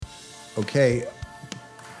Okay.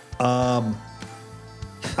 I'm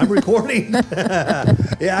recording.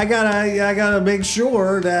 Yeah, I gotta make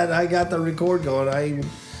sure that I got the record going. I'm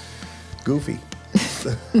goofy.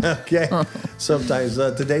 Okay. Sometimes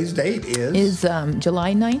today's date Is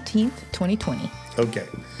July 19th, 2020. Okay.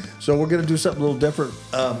 So we're gonna do something a little different,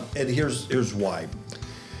 and here's why.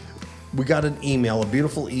 We got an email, a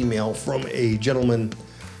beautiful email from a gentleman,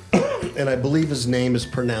 and I believe his name is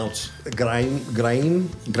pronounced Graham.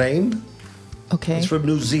 Okay. He's from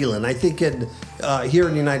New Zealand. I think here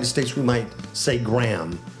in the United States we might say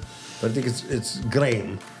Graham, but I think it's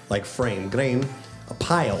Graham, like frame. Graham, a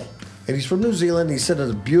pile. And he's from New Zealand. He sent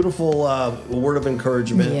us a beautiful word of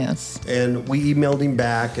encouragement. Yes. And we emailed him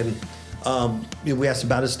back, and we asked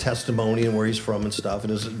about his testimony and where he's from and stuff.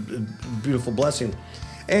 And it was a beautiful blessing.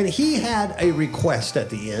 And he had a request at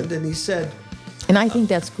the end, and he said, And I think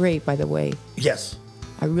that's great, by the way. yes.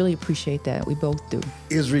 I really appreciate that. We both do.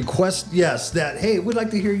 His request, yes, that, hey, we'd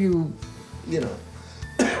like to hear you,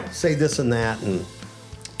 say this and that and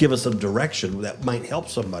give us some direction that might help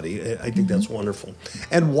somebody. I think that's wonderful.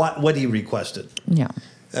 And what he requested. Yeah.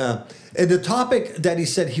 And the topic that he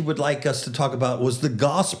said he would like us to talk about was the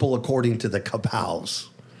gospel according to the Kapows.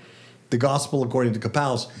 The gospel according to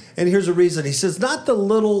Kapows. And here's a reason. He says, not the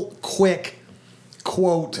little quick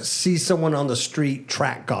quote, see someone on the street,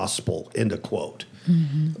 track gospel, end of quote.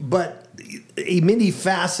 But a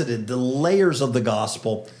many-faceted, the layers of the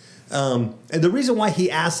gospel. And the reason why he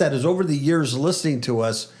asked that is over the years listening to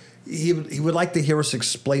us, he would like to hear us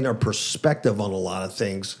explain our perspective on a lot of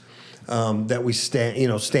things that we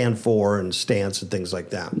stand for and stance and things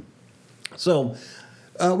like that. So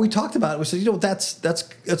we talked about it. We said,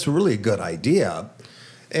 that's really a good idea.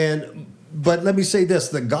 But let me say this,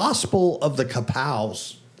 the gospel of the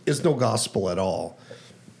Kapows is no gospel at all.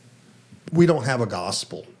 We don't have a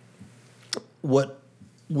gospel. What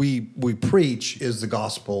we preach is the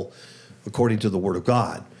gospel according to the Word of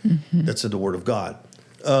God. That's in the Word of God.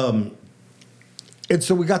 And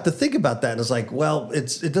so we got to think about that, and it's like, well,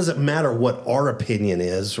 it doesn't matter what our opinion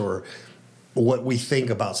is or what we think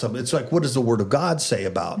about something. It's like, what does the Word of God say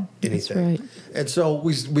about anything? That's right. And so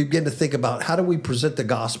we begin to think about how do we present the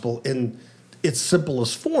gospel in its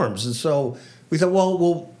simplest forms. And so we thought, well,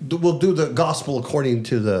 we'll do the gospel according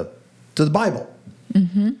to the Bible.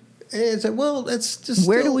 And it's like, well, that's just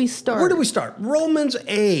Where do we start? Where do we start? Romans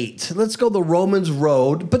 8. Let's go the Romans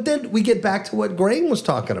road. But then we get back to what Graham was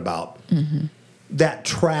talking about. That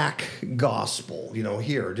track gospel.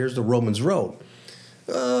 Here's the Romans road.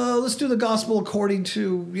 Let's do the gospel according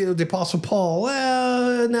to the Apostle Paul.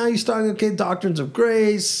 Now you're starting, doctrines of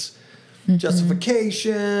grace,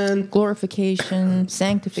 justification, Glorification,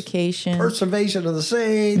 sanctification. preservation of the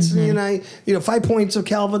saints. 5 points of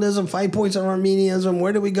Calvinism, 5 points of Arminianism.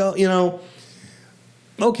 Where do we go?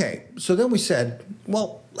 Okay, so then we said,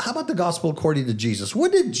 well, how about the gospel according to Jesus?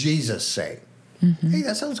 What did Jesus say? Hey,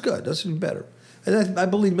 that sounds good. That's even better. And I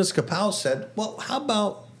believe Ms. Kapow said, well, how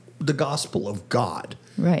about the gospel of God?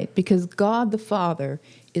 Right, because God the Father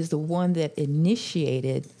is the one that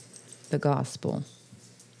initiated the gospel.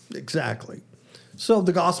 Exactly. So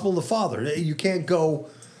the gospel of the Father, you can't go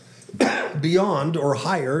beyond or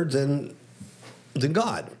higher than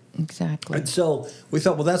God. Exactly. And so we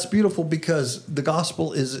thought, well, that's beautiful because the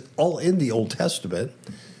gospel is all in the Old Testament.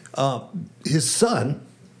 His son,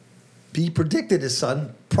 he predicted his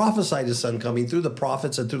son, prophesied his son coming through the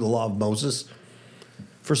prophets and through the law of Moses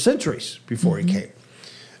for centuries before he came.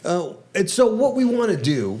 And so what we want to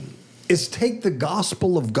do is take the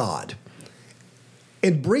gospel of God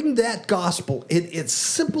and bring that gospel in its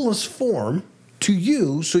simplest form to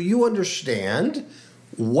you so you understand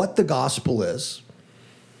what the gospel is,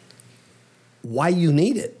 why you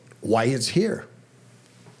need it, why it's here,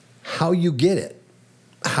 how you get it,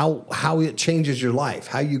 how it changes your life,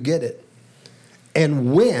 how you get it,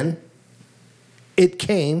 and when it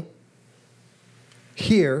came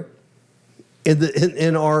here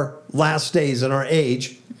in our last days, in our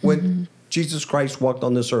age, when Jesus Christ walked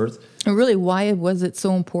on this earth. And really, why was it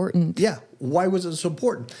so important? Yeah, why was it so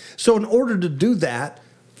important? So in order to do that,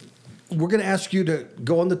 we're going to ask you to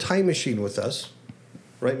go on the time machine with us.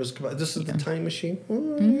 Right, Ms. Kapow? This is the time machine.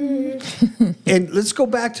 And let's go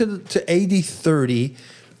back to AD 30,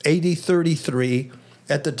 AD 33,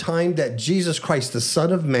 at the time that Jesus Christ, the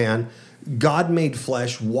Son of Man, God made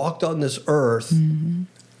flesh, walked on this earth, and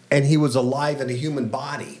he was alive in a human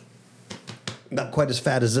body. Not quite as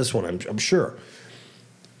fat as this one, I'm sure.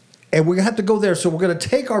 And we're going to have to go there. So we're going to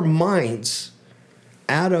take our minds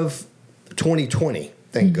out of 2020,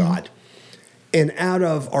 thank God, and out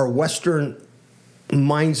of our Western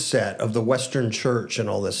mindset of the Western church and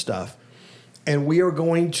all this stuff. And we are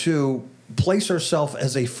going to place ourselves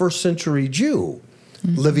as a first century Jew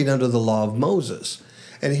living under the law of Moses.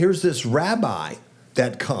 And here's this rabbi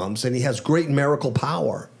that comes, and he has great miracle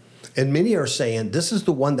power. And many are saying this is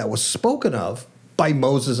the one that was spoken of by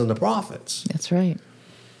Moses and the prophets. That's right.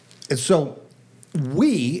 And so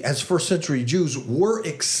we, as first century Jews, were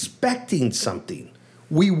expecting something.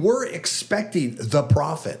 We were expecting the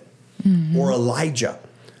prophet or Elijah,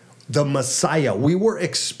 the Messiah. We were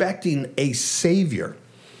expecting a savior.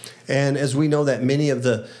 And as we know that many of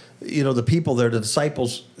the, the people there, the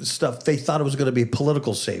disciples stuff, they thought it was going to be a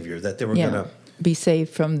political savior, that they were going to be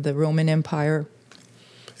saved from the Roman Empire.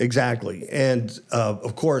 Exactly. And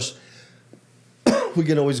of course, we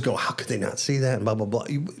can always go, how could they not see that? And blah, blah, blah.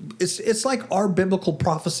 It's like our biblical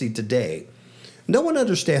prophecy today. No one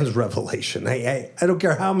understands Revelation. I don't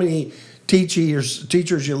care how many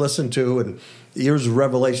teachers you listen to and here's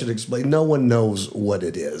Revelation explained. No one knows what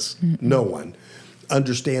it is. Mm-mm. No one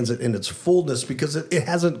understands it in its fullness because it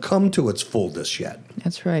hasn't come to its fullness yet.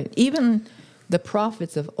 That's right. Even the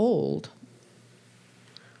prophets of old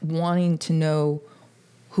wanting to know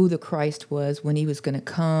who the Christ was, when he was going to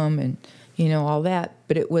come, and all that,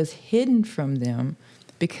 but it was hidden from them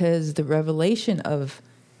because the revelation of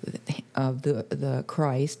the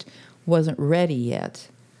Christ wasn't ready yet.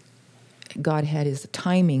 God had his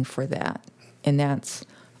timing for that, and that's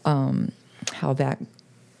how that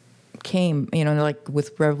came. Like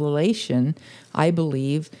with Revelation, I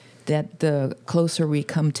believe that the closer we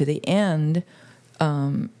come to the end,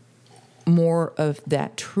 more of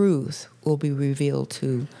that truth will be revealed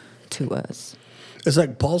to us. It's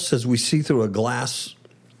like Paul says, we see through a glass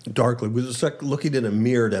darkly. It's like looking in a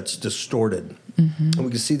mirror that's distorted. Mm-hmm. And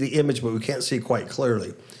we can see the image, but we can't see quite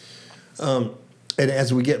clearly. And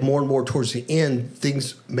as we get more and more towards the end,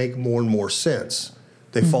 things make more and more sense.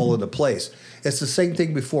 They fall into place. It's the same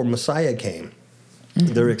thing before Messiah came.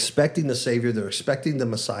 Mm-hmm. They're expecting the Savior. They're expecting the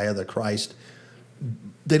Messiah, the Christ.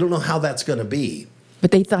 They don't know how that's going to be.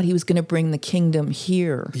 But they thought he was going to bring the kingdom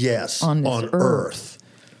here. Yes, on this earth.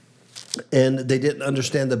 And they didn't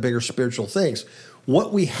understand the bigger spiritual things.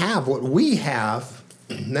 What we have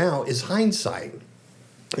now is hindsight.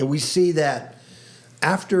 And we see that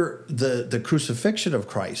after the crucifixion of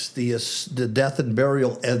Christ, the death and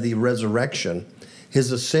burial and the resurrection,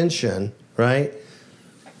 his ascension, right?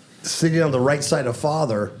 Sitting on the right side of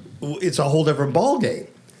Father, it's a whole different ballgame.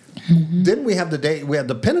 Mm-hmm. Then we have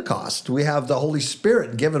the Pentecost. We have the Holy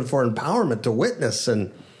Spirit given for empowerment to witness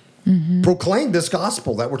and proclaim this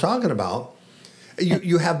gospel that we're talking about.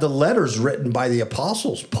 You have the letters written by the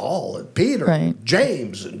apostles, Paul and Peter, and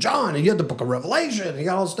James and John, and you have the book of Revelation, and you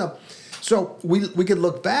got all this stuff. So we could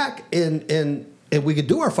look back and we could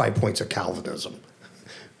do our 5 points of Calvinism.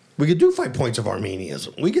 We could do 5 points of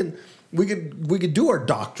Arminianism. We could do our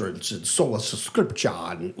doctrines and sola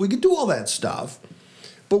scriptura, and we could do all that stuff.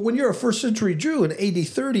 But when you're a first century Jew in AD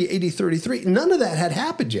 30, AD 33, none of that had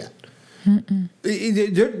happened yet.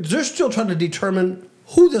 They're still trying to determine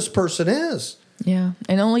who this person is. Yeah,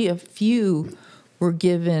 and only a few were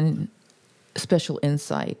given special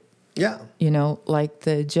insight. Yeah. Like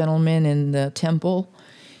the gentleman in the temple,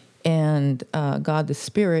 and God the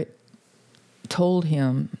Spirit told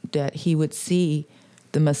him that he would see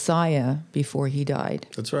the Messiah before he died.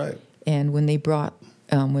 That's right. And when they brought,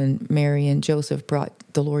 when Mary and Joseph brought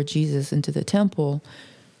the Lord Jesus into the temple,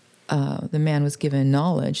 the man was given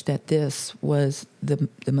knowledge that this was the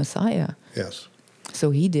Messiah. Yes.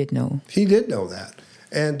 So he did know. He did know that.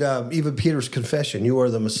 And even Peter's confession, you are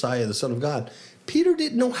the Messiah, the Son of God. Peter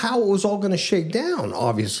didn't know how it was all going to shake down,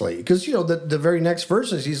 obviously. Because, the very next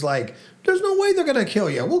verses, he's like, there's no way they're going to kill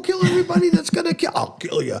you. We'll kill everybody that's going to kill. I'll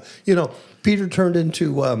kill you. Peter turned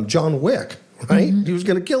into John Wick, right? Mm-hmm. He was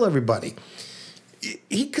going to kill everybody.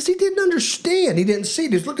 Because he didn't understand. He didn't see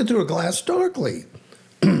it. He was looking through a glass darkly.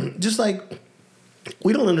 Just like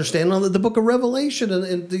we don't understand the book of Revelation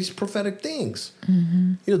and these prophetic things.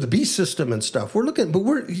 Mm-hmm. The beast system and stuff. We're looking, but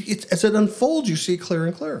as it unfolds, you see clearer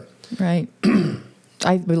and clearer. Right.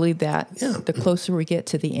 I believe that. Yeah. The closer we get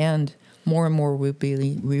to the end, more and more will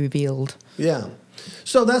be revealed. Yeah.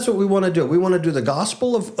 So that's what we want to do. We want to do the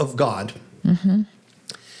gospel of God. Mm-hmm.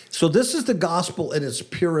 So this is the gospel in its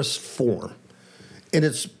purest form. In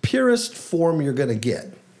its purest form you're going to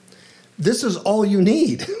get. This is all you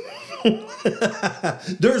need.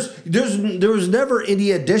 There was never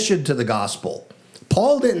any addition to the gospel.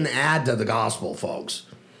 Paul didn't add to the gospel, folks.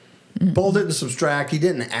 Mm-hmm. Paul didn't subtract. He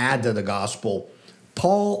didn't add to the gospel.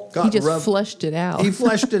 Paul got... He just fleshed it out. He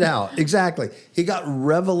fleshed it out, exactly. He got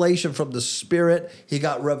revelation from the Spirit. He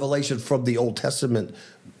got revelation from the Old Testament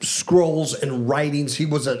scrolls and writings. He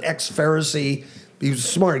was an ex-Pharisee. He was a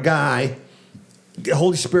smart guy. The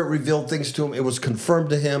Holy Spirit revealed things to him. It was confirmed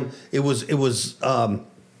to him. It was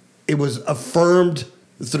affirmed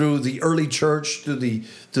through the early church, through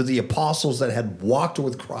the apostles that had walked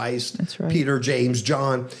with Christ. That's right. Peter, James,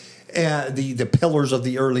 John, the pillars of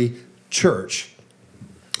the early church,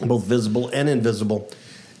 both visible and invisible,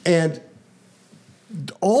 and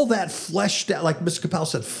all that fleshed out, like Mr. Kapow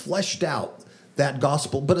said, fleshed out that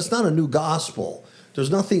gospel. But it's not a new gospel. There's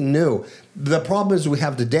nothing new. The problem is we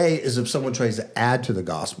have today is if someone tries to add to the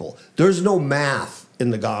gospel. There's no math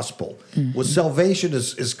in the gospel. With salvation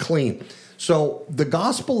is clean. So the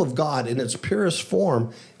gospel of God in its purest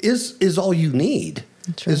form is all you need.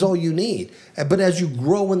 That's right. Is all you need. But as you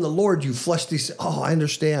grow in the Lord, you flesh these. Oh, I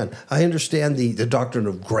understand. I understand the doctrine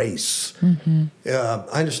of grace. I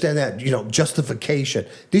understand that, justification.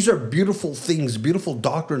 These are beautiful things, beautiful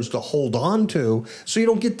doctrines to hold on to so you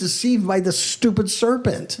don't get deceived by the stupid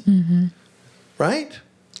serpent. Right?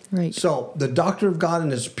 Right. So the doctrine of God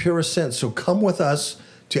in its purest sense. So come with us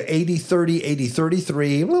to 8030,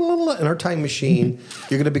 8033, in our time machine.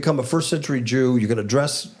 You're going to become a first century Jew. You're going to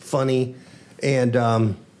dress funny. And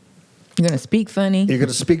You're going to speak funny. you're going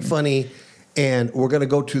to speak funny, and we're going to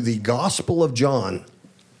go to the Gospel of John,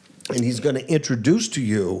 and he's going to introduce to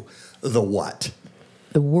you the what?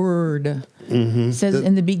 The Word. It says,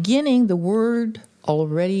 in the beginning, the Word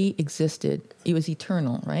already existed. It was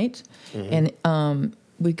eternal, right? And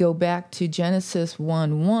we go back to Genesis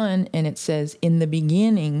 1:1, and it says, in the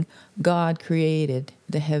beginning, God created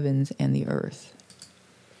the heavens and the earth.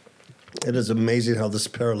 It is amazing how this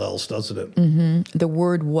parallels, doesn't it? The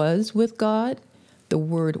Word was with God. The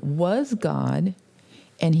Word was God.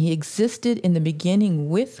 And he existed in the beginning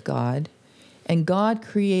with God. And God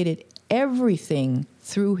created everything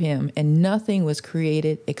through him. And nothing was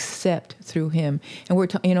created except through him.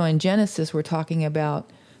 And in Genesis, we're talking about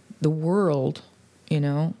the world,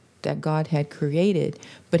 that God had created.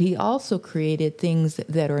 But he also created things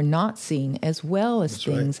that are not seen as well as That's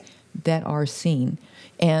things right. that are seen.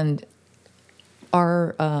 And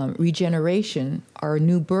our regeneration, our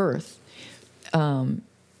new birth,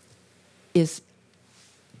 is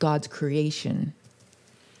God's creation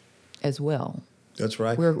as well. That's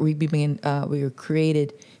right. We were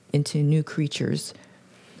created into new creatures.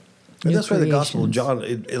 And new that's why the Gospel of creations.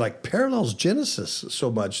 John, it like parallels Genesis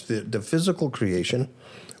so much. The physical creation,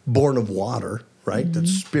 born of water, right? That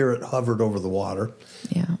spirit hovered over the water.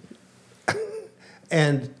 Yeah.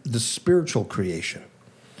 And the spiritual creation,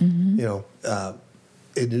 a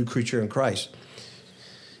new creature in Christ.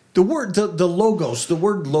 The word, the logos, the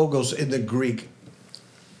word logos in the Greek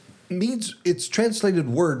means, it's translated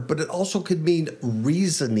word, but it also could mean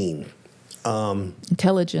reasoning,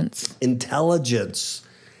 Intelligence. intelligence.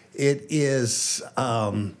 It is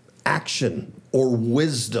action or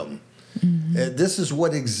wisdom. This is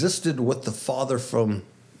what existed with the Father from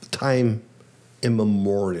time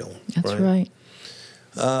immemorial. That's right.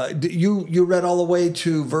 You read all the way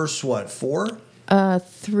to verse what? 4?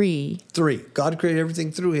 3. 3. God created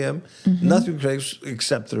everything through him. Nothing created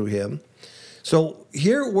except through him. So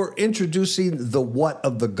here we're introducing the what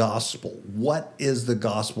of the gospel. What is the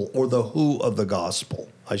gospel, or the who of the gospel,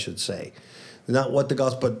 I should say. Not what the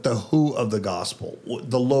gospel, but the who of the gospel,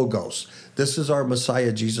 the logos. This is our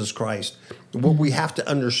Messiah, Jesus Christ. What we have to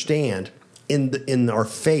understand in our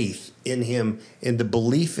faith in him, in the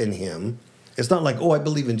belief in him. It's not like, I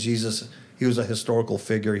believe in Jesus. He was a historical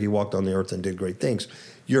figure. He walked on the earth and did great things.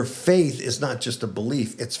 Your faith is not just a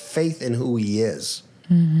belief. It's faith in who he is.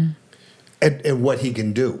 And what he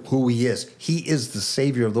can do, who he is. He is the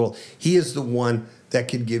Savior of the world. He is the one that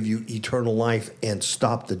can give you eternal life and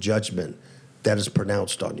stop the judgment that is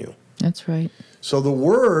pronounced on you. That's right. So the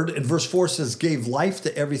word in verse 4 says, gave life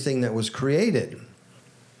to everything that was created.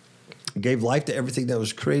 Gave life to everything that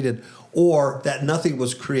was created, or that nothing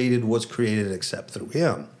was created except through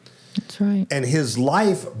him. That's right. And his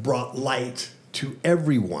life brought light to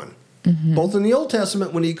everyone, both in the Old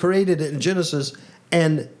Testament when he created it in Genesis,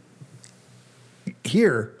 and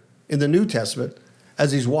here in the New Testament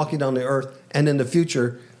as he's walking on the earth, and in the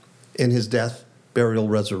future in his death, burial,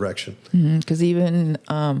 resurrection. Because even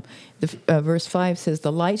verse 5 says,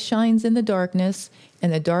 the light shines in the darkness,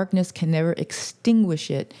 and the darkness can never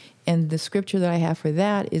extinguish it. And the scripture that I have for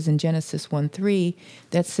that is in Genesis 1:3,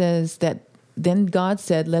 that says that then God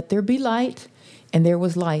said, let there be light, and there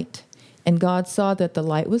was light. And God saw that the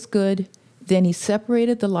light was good. Then he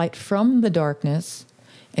separated the light from the darkness,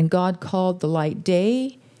 and God called the light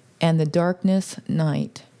day, and the darkness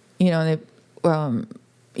night. Even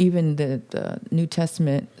the New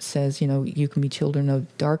Testament says, you can be children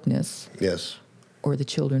of darkness Yes. or the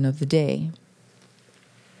children of the day.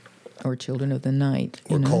 or children of the night.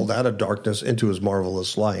 We're called out of darkness into his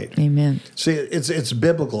marvelous light. Amen. See, it's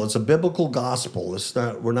biblical. It's a biblical gospel. It's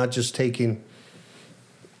not. We're not just taking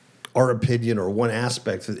our opinion or one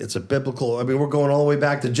aspect. It's a biblical. I mean, we're going all the way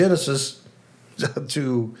back to Genesis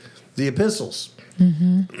to the epistles.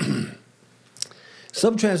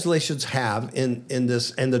 Some translations have in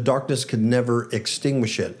this, and the darkness can never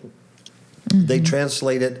extinguish it. They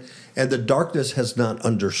translate it, and the darkness has not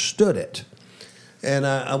understood it. And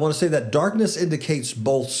I want to say that darkness indicates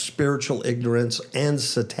both spiritual ignorance and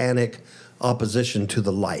satanic opposition to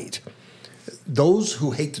the light. Those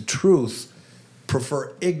who hate the truth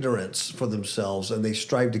prefer ignorance for themselves, and they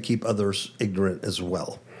strive to keep others ignorant as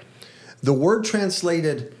well. The word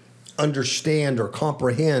translated understand or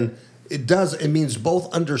comprehend, it means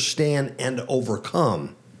both understand and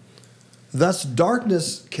overcome. Thus,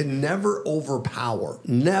 darkness can never overpower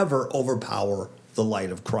the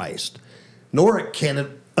light of Christ, nor can it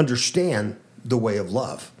understand the way of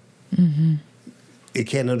love. It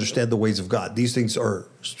can't understand the ways of God. These things are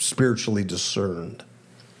spiritually discerned.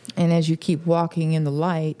 And as you keep walking in the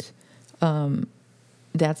light,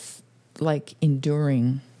 that's like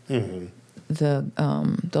enduring the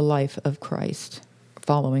life of Christ,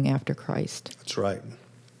 following after Christ. That's right.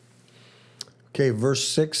 Okay, verse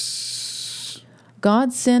 6.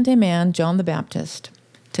 God sent a man, John the Baptist,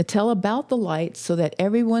 to tell about the light so that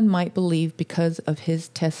everyone might believe because of his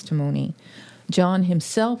testimony. John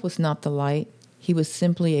himself was not the light. He was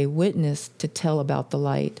simply a witness to tell about the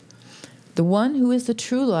light. The one who is the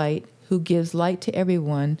true light, who gives light to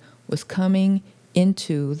everyone, was coming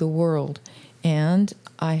into the world. And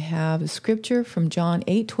I have a scripture from John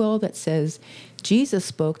 8:12 that says, Jesus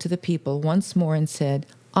spoke to the people once more and said,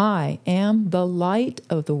 I am the light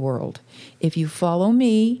of the world. If you follow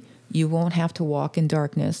me, you won't have to walk in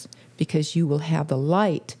darkness because you will have the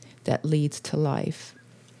light that leads to life.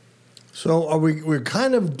 So we're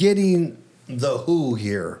kind of getting the who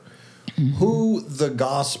here, who the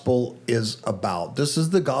gospel is about. This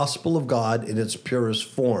is the gospel of God in its purest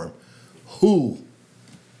form. Who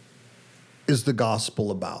is the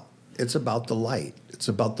gospel about? It's about the light. It's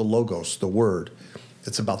about the logos, the word.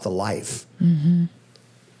 It's about the life.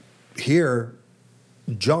 Here,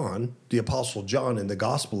 John, the Apostle John in the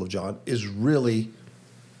Gospel of John, is really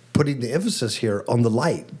putting the emphasis here on the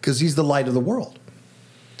light because he's the light of the world.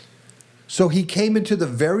 So he came into the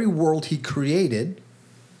very world he created,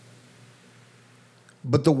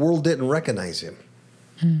 but the world didn't recognize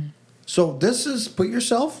him. So this is, put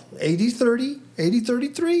yourself, AD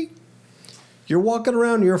 33. You're walking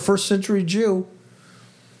around, you're a first century Jew.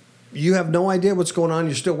 You have no idea what's going on.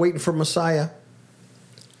 You're still waiting for Messiah.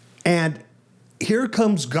 And here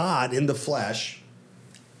comes God in the flesh,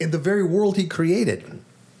 in the very world he created.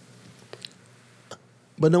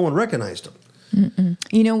 But no one recognized him.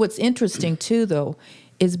 You know, what's interesting, too, though,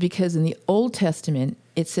 is because in the Old Testament,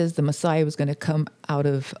 it says the Messiah was going to come out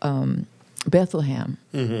of Bethlehem.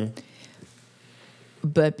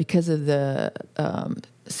 But because of the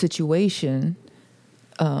situation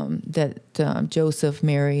that Joseph,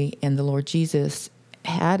 Mary, and the Lord Jesus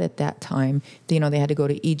had at that time, they had to go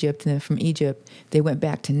to Egypt, and then from Egypt they went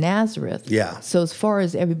back to Nazareth. Yeah. So as far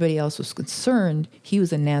as everybody else was concerned, he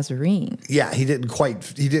was a Nazarene. Yeah, he didn't quite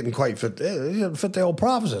fit. He didn't fit the old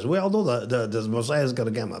prophecies. We all know the Messiah is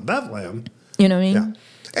going to come out of Bethlehem. You know what I mean?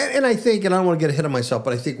 Yeah. And I think, and I don't want to get ahead of myself,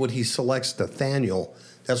 but I think when he selects Nathaniel,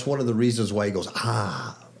 that's one of the reasons why he goes,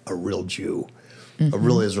 a real Jew, a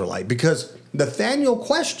real Israelite, because Nathaniel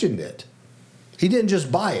questioned it. He didn't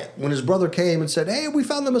just buy it. When his brother came and said, hey, we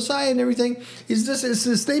found the Messiah and everything, his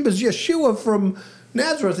name is Yeshua from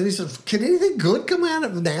Nazareth. And he said, can anything good come out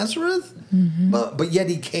of Nazareth? But yet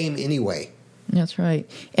he came anyway. That's right.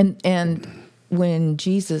 And when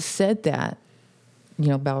Jesus said that,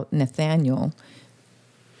 about Nathaniel,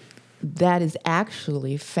 that is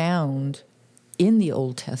actually found in the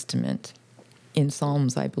Old Testament, in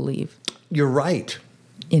Psalms, I believe. You're right.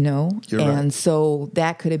 You're right. So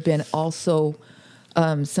that could have been also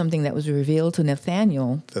something that was revealed to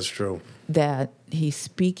Nathaniel. That's true. That he's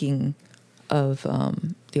speaking of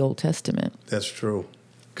the Old Testament. That's true.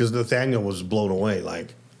 Because Nathaniel was blown away,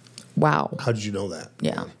 like, wow. How did you know that?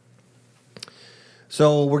 Yeah.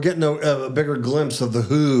 So we're getting a bigger glimpse of the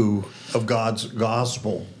who of God's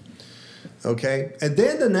gospel. Okay? And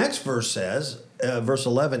then the next verse says, verse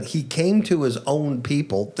 11, he came to his own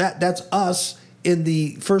people. That's us in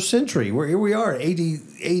the first century. Here we are,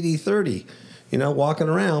 AD 30, walking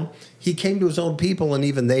around. He came to his own people, and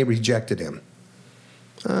even they rejected him.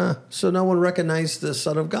 So no one recognized the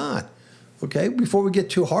Son of God. Okay? Before we get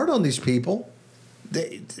too hard on these people,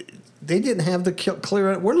 they didn't have the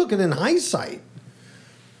clear... We're looking in hindsight.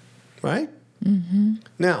 Right?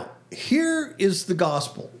 Now, here is the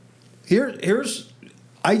gospel. Here's,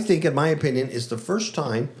 I think, in my opinion, is the first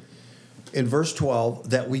time in verse 12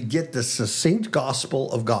 that we get the succinct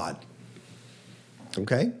gospel of God.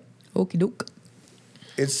 Okay? Okie doke.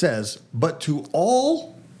 It says, but to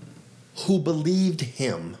all who believed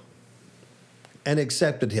him and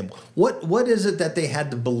accepted him. What is it that they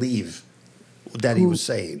had to believe that he was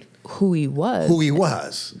saying? Who he was. Who he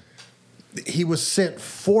was. He was sent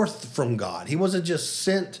forth from God. He wasn't just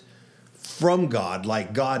sent from God,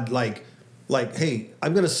 like, hey,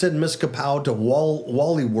 I'm going to send Miss Kapow to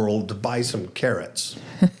Wally World to buy some carrots.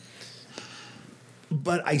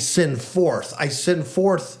 But I send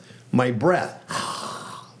forth my breath,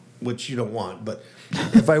 which you don't want. But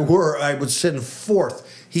if I were, I would send forth.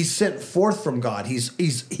 He's sent forth from God. He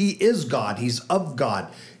is God. He's of God.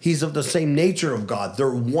 He's of the same nature of God. They're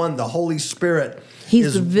one. The Holy Spirit He's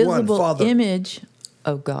is the visible one. Father. image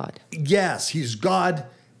of God. Yes, he's God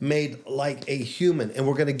made like a human, and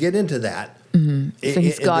we're going to get into that. So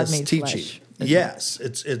he's in God this made teaching. flesh. Yes,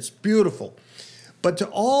 it's beautiful. But to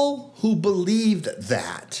all who believed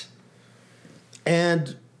that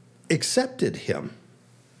and accepted him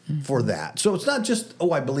for that. So it's not just,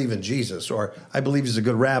 I believe in Jesus, or I believe he's a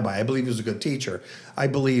good rabbi. I believe he's a good teacher. I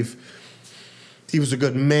believe he was a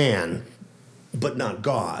good man, but not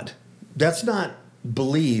God. That's not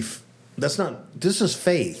belief. This is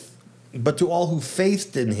faith. But to all who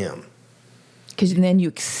faithed in him. Because then you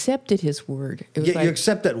accepted his word. It was You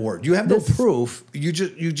accept that word. You have no proof.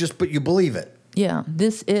 But you believe it. Yeah,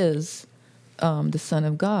 this is the Son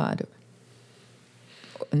of God.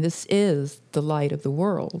 And this is the light of the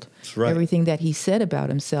world. That's right. Everything that he said about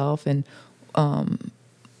himself and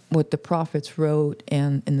what the prophets wrote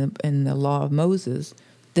and in the law of Moses,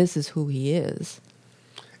 this is who he is.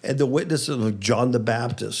 And the witness of John the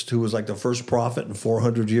Baptist, who was like the first prophet in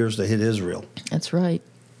 400 years to hit Israel. That's right.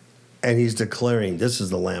 And he's declaring, this is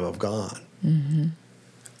the Lamb of God. Mm-hmm.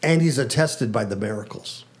 And he's attested by the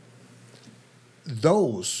miracles.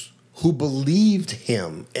 Those who believed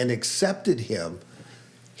him and accepted him,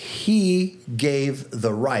 he gave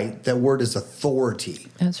the right, that word is authority,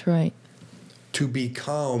 That's right. to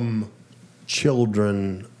become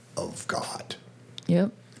children of God.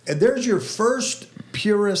 Yep. And there's your first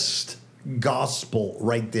purest gospel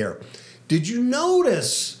right there. Did you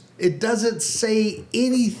notice it doesn't say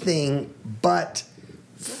anything but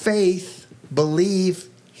faith, believe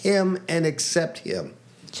him, and accept him?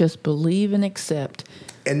 Just believe and accept.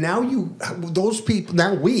 And now those people,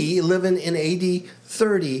 now we living in AD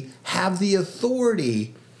 30 have the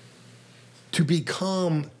authority to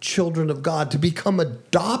become children of God, to become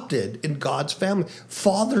adopted in God's family,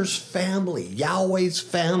 Father's family, Yahweh's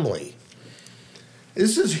family.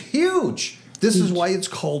 This is huge. This is why it's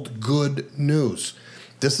called good news.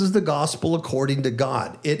 This is the gospel according to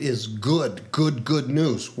God. It is good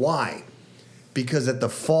news. Why? Because at the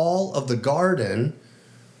fall of the garden,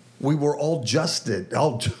 we were all destined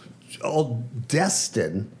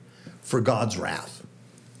for God's wrath.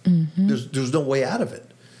 Mm-hmm. There's no way out of it.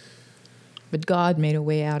 But God made a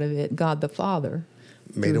way out of it. God the Father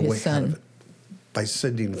Made a way Son. out of it by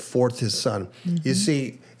sending forth his Son. Mm-hmm. You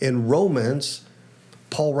see, in Romans,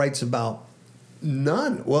 Paul writes about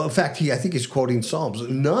none. Well, in fact, I think he's quoting Psalms.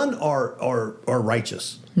 None are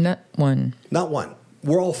righteous. Not one. Not one.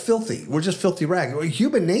 We're all filthy. We're just filthy rags.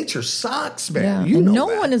 Human nature sucks, man. Yeah. You And know no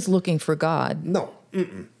that. one is looking for God. No.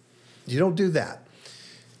 Mm-mm. You don't do that.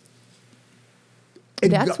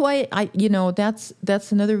 And That's why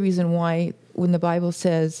that's another reason why when the Bible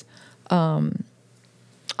says, I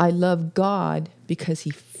love God because he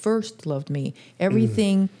first loved me.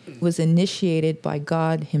 Everything was initiated by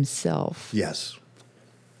God himself. Yes.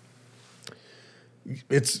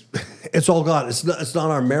 It's all God. It's not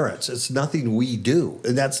our merits. It's nothing we do.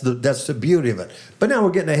 And that's the beauty of it. But now we're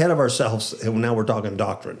getting ahead of ourselves, and now we're talking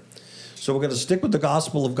doctrine. So we're going to stick with the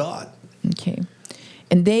gospel of God. Okay.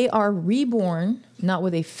 And they are reborn, not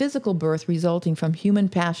with a physical birth resulting from human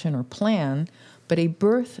passion or plan, but a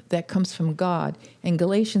birth that comes from God. And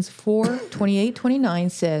Galatians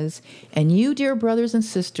 4:28-29 says, "And you, dear brothers and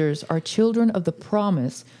sisters, are children of the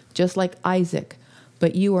promise, just like Isaac.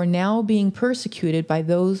 But you are now being persecuted by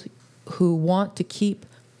those who want to keep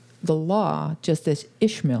the law, just as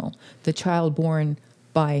Ishmael, the child born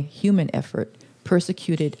by human effort,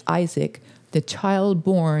 persecuted Isaac, the child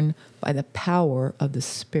born by the power of the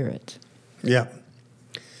Spirit." Yeah.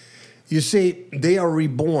 You see, they are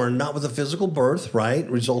reborn not with a physical birth, right,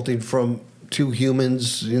 resulting from two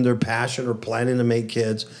humans in their passion or planning to make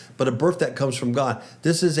kids, but a birth that comes from God.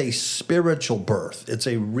 This is a spiritual birth. It's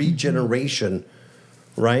a regeneration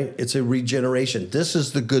right? It's a regeneration. This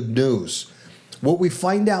is the good news. What we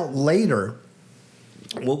find out later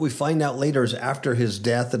is after his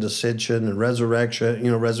death and ascension and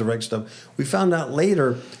resurrection, resurrect stuff. We found out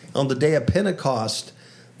later on the day of Pentecost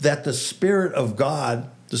that the Spirit of God,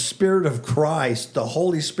 the Spirit of Christ, the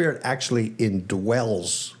Holy Spirit actually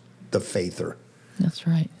indwells the faither. That's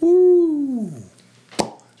right. Woo!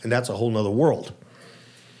 And that's a whole nother world.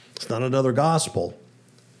 It's not another gospel.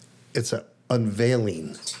 It's an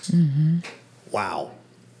unveiling. Mm-hmm. Wow.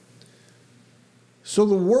 So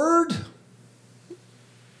the Word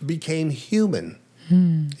became human.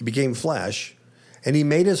 He became flesh, and he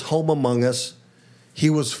made his home among us. He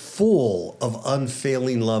was full of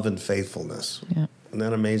unfailing love and faithfulness. Yeah. Isn't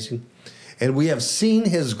that amazing? And we have seen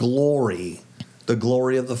his glory, the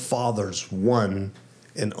glory of the Father's one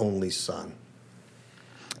and only Son.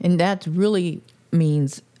 And that really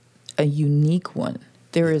means a unique one.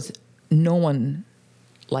 There is no one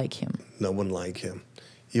like him. No one like him.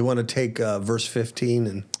 You want to take verse 15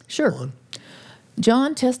 and Sure. on?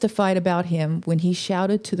 John testified about him when he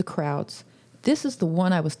shouted to the crowds, "This is the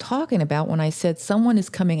one I was talking about when I said, 'Someone is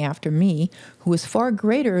coming after me who is far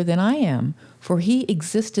greater than I am, for he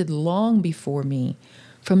existed long before me.'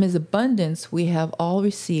 From his abundance we have all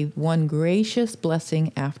received one gracious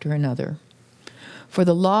blessing after another. For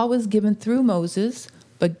the law was given through Moses,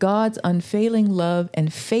 but God's unfailing love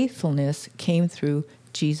and faithfulness came through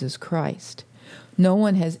Jesus Christ. No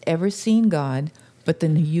one has ever seen God, but the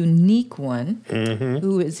unique one,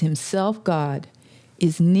 who is himself God,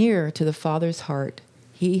 is near to the Father's heart.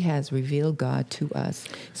 He has revealed God to us."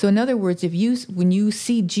 So in other words, when you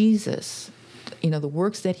see Jesus, the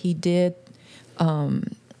works that he did,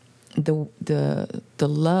 the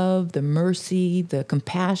love, the mercy, the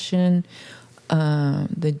compassion,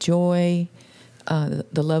 the joy,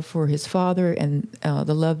 the love for his Father, and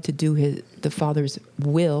the love to do the Father's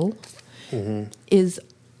will, is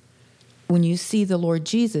when you see the Lord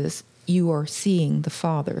Jesus, you are seeing the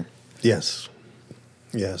Father. Yes,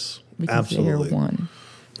 Because absolutely. they are one.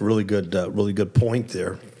 Really good point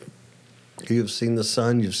there. You've seen the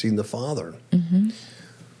Son, you've seen the Father. Mm-hmm.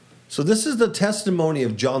 So this is the testimony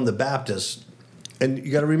of John the Baptist. And you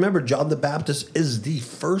got to remember, John the Baptist is the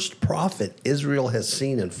first prophet Israel has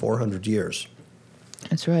seen in 400 years.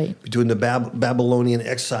 That's right. Between the Babylonian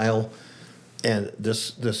exile and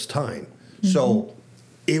this time. Mm-hmm. So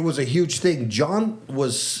it was a huge thing. John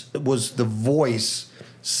was the voice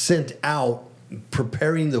sent out,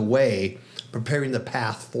 preparing the way, preparing the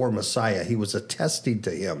path for Messiah. He was attesting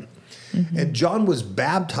to him. Mm-hmm. And John was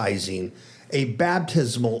baptizing, a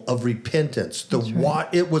baptismal of repentance.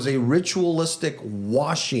 It was a ritualistic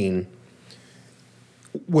washing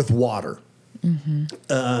with water. Mm-hmm.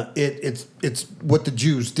 It's what the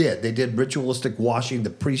Jews did. They did ritualistic washing. The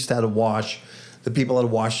priest had to wash. The people had to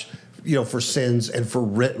wash, for sins and for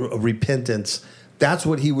repentance. That's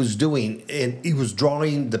what he was doing, and he was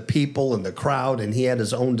drawing the people and the crowd, and he had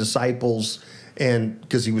his own disciples, and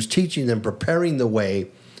because he was teaching them, preparing the way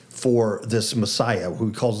for this Messiah, who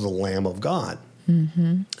he calls the Lamb of God.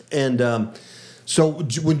 Mm-hmm. And so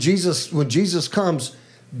when Jesus comes,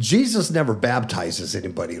 Jesus never baptizes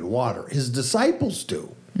anybody in water. His disciples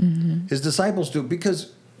do. Mm-hmm. His disciples do,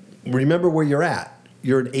 because remember where you're at.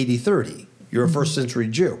 You're an 80-30. You're a first century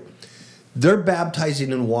Jew. They're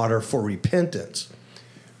baptizing in water for repentance.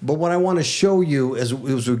 But what I want to show you as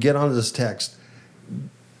we get onto this text,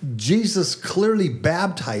 Jesus clearly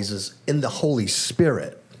baptizes in the Holy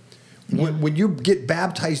Spirit. When you get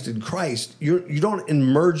baptized in Christ, you don't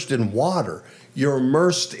immersed in water. You're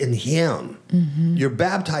immersed in Him. Mm-hmm. You're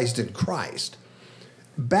baptized in Christ.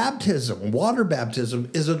 Baptism, water baptism,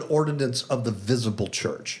 is an ordinance of the visible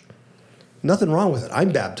church. Nothing wrong with it.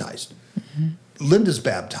 I'm baptized. Mm-hmm. Linda's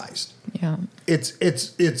baptized. Yeah.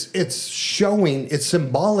 It's showing, it's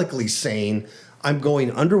symbolically saying, I'm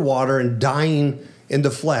going underwater and dying in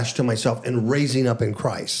the flesh to myself and raising up in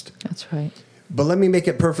Christ. That's right. But let me make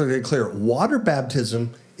it perfectly clear. Water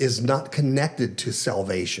baptism is not connected to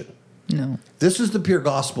salvation. No. This is the pure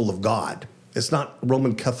gospel of God. It's not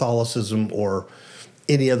Roman Catholicism or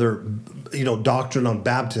any other, doctrine on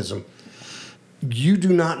baptism. You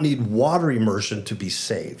do not need water immersion to be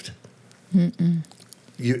saved. Mm-mm.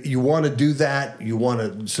 You want to do that. You want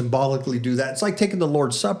to symbolically do that. It's like taking the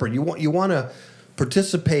Lord's Supper. You want to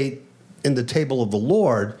participate in the table of the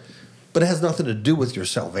Lord, but it has nothing to do with your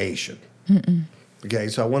salvation. Mm-mm. Okay,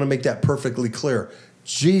 so I want to make that perfectly clear.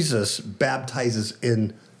 Jesus baptizes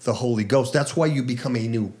in the Holy Ghost. That's why you become a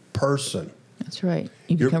new person. That's right.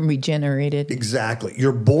 You're become regenerated. Exactly.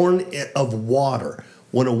 You're born of water.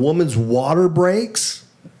 When a woman's water breaks,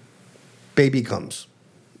 baby comes.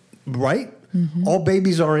 Right? All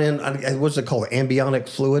babies are in, what's it called, amniotic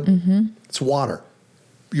fluid? It's water.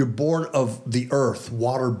 You're born of the earth,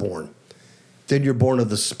 waterborn. Then you're born of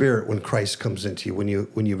the Spirit when Christ comes into you,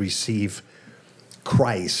 when you receive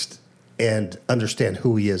Christ and understand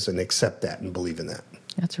who he is and accept that and believe in that.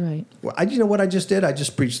 That's right. Well, you know what I just did? I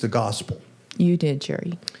just preached the gospel. You did,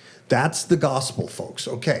 Jerry. That's the gospel, folks.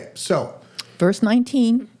 Okay, so Verse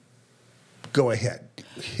 19. go ahead.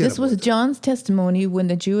 Hit This 'em was with it. John's testimony when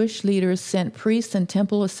the Jewish leaders sent priests and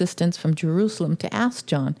temple assistants from Jerusalem to ask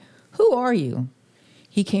John, "Who are you?"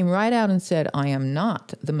 He came right out and said, "I am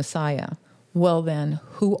not the Messiah." "Well then,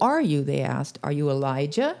 who are you?" they asked. "Are you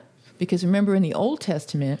Elijah?" Because remember, in the Old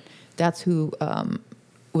Testament, that's who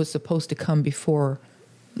was supposed to come before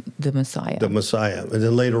the Messiah. The Messiah. And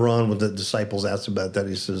then later on, when the disciples asked about that,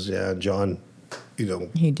 he says, yeah, John,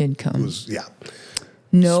 He did come. was, yeah.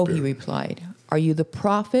 No, Spirit. he replied. "Are you the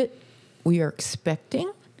prophet we are expecting?"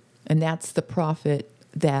 And that's the prophet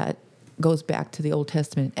that goes back to the Old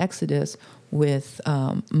Testament Exodus with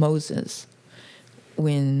Moses,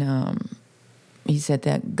 when he said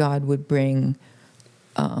that God would bring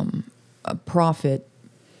a prophet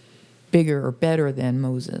bigger or better than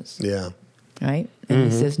Moses, Yeah, right?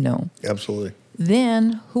 And he says no. absolutely.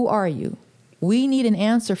 "Then who are you? We need an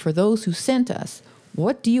answer for those who sent us.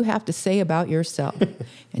 What do you have to say about yourself?"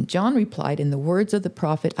 And John replied in the words of the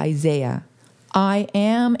prophet Isaiah, "I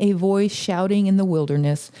am a voice shouting in the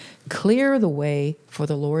wilderness, clear the way for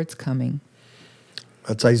the Lord's coming."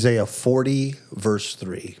 That's Isaiah 40, verse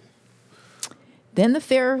 3. Then the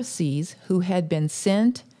Pharisees who had been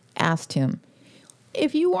sent asked him,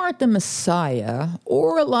 "If you aren't the Messiah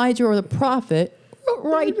or Elijah or the prophet, what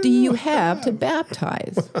right do you have to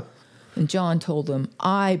baptize?" And John told them,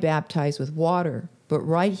 "I baptize with water, but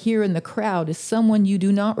right here in the crowd is someone you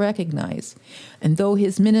do not recognize. And though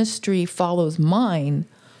his ministry follows mine,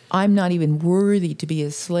 I'm not even worthy to be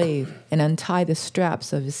his slave and untie the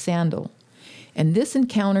straps of his sandal." And this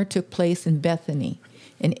encounter took place in Bethany,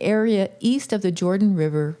 an area east of the Jordan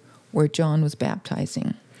River where John was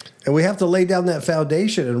baptizing. And we have to lay down that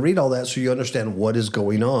foundation and read all that so you understand what is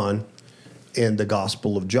going on in the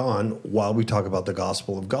Gospel of John while we talk about the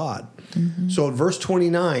Gospel of God. So in verse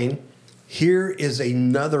 29, here is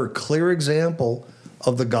another clear example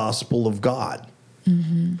of the Gospel of God.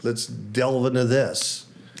 Let's delve into this.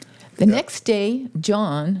 The next day,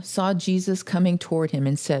 John saw Jesus coming toward him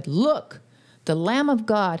and said, "Look, the Lamb of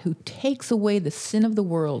God who takes away the sin of the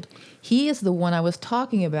world. He is the one I was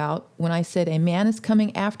talking about when I said, 'A man is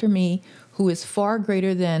coming after me who is far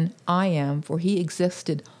greater than I am, for he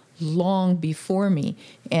existed long before me.'"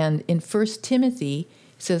 And in 1 Timothy,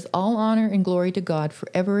 it says, "All honor and glory to God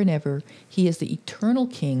forever and ever. He is the eternal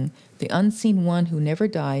King, the unseen one who never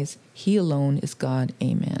dies. He alone is God.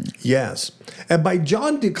 Amen." Yes. And by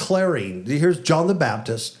John declaring, here's John the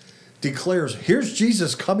Baptist, declares, here's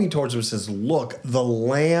Jesus coming towards him and says, "Look, the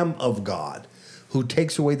Lamb of God who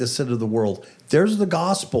takes away the sin of the world." There's the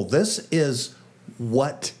gospel. This is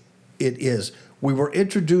what it is. We were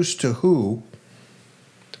introduced to who?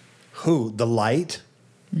 Who? The light,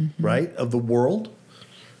 right, of the world,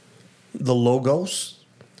 the logos,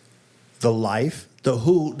 the life, the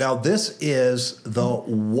who. Now this is the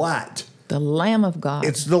what. The Lamb of God.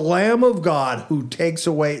 It's the Lamb of God who takes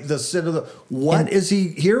away the sin of the... What is he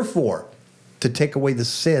here for? To take away the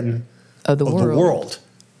sin of the world.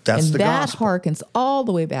 That's and the that gospel. harkens all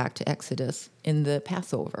the way back to Exodus in the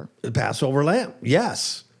Passover. The Passover lamb.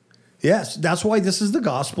 Yes. Yes. That's why this is the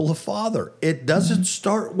gospel of Father. It doesn't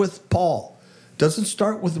start with Paul. Doesn't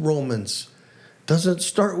start with Romans. Doesn't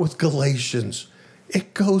start with Galatians.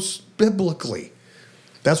 It goes biblically.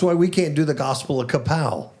 That's why we can't do the gospel of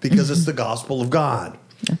Kapow, because it's the gospel of God.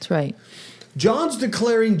 That's right. John's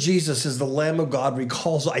declaring Jesus as the Lamb of God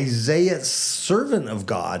recalls Isaiah, servant of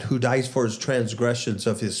God, who dies for his transgressions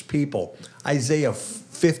of his people. Isaiah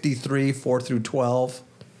 53, 4 through 12.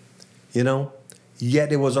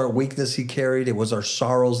 Yet it was our weakness he carried. It was our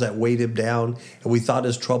sorrows that weighed him down. And we thought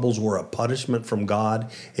his troubles were a punishment from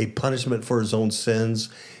God, a punishment for his own sins.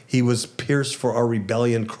 He was pierced for our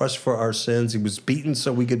rebellion, crushed for our sins. He was beaten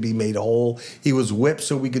so we could be made whole. He was whipped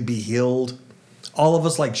so we could be healed. All of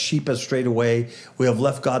us like sheep have strayed away. We have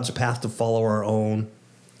left God's path to follow our own,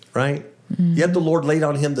 right? Yet the Lord laid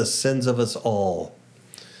on him the sins of us all.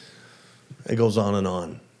 It goes on and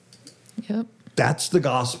on. Yep. That's the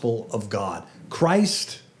gospel of God.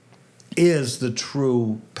 Christ is the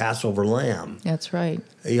true Passover lamb. That's right.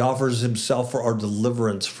 He offers himself for our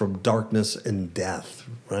deliverance from darkness and death,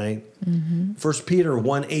 right? 1 Peter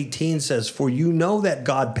 1:18 says, "For you know that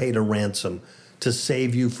God paid a ransom to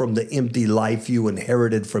save you from the empty life you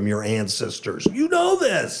inherited from your ancestors." You know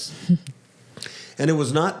this. And it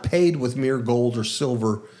was not paid with mere gold or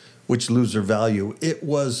silver, which lose their value. It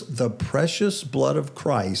was the precious blood of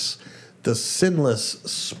Christ, the sinless,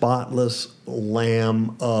 spotless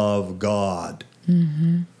Lamb of God.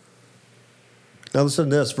 Mm-hmm. Now listen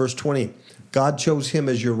to this, verse 20. God chose him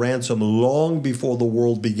as your ransom long before the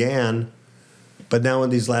world began, but now in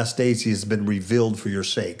these last days he has been revealed for your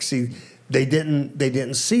sake. See, they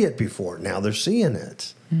didn't see it before. Now they're seeing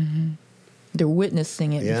it. Mm-hmm. They're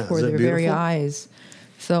witnessing it Yeah, before is it their very beautiful? eyes.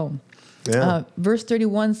 So, Yeah. verse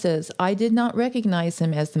 31 says, I did not recognize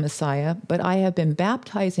him as the Messiah, but I have been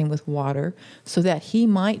baptizing with water so that he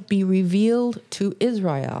might be revealed to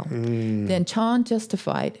Israel. Then John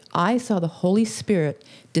testified, I saw the Holy Spirit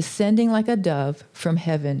descending like a dove from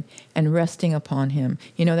heaven and resting upon him.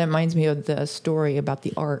 You know, that reminds me of the story about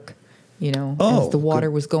the ark, you know, Oh, as the water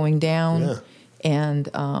good. was going down Yeah.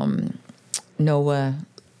 and Noah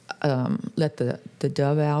let the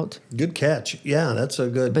dove out. Good catch. Yeah, that's a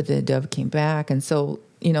good. But the dove came back, and so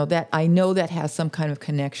that I know that has some kind of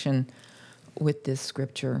connection with this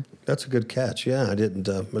scripture. That's a good catch. Yeah, I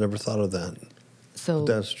never thought of that. So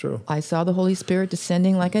But that's true. I saw the Holy Spirit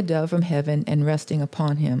descending like a dove from heaven and resting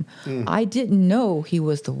upon him. I didn't know he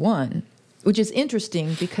was the one, which is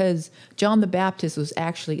interesting because John the Baptist was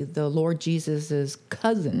actually the Lord Jesus's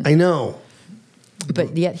cousin, I know.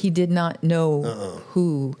 but yet he did not know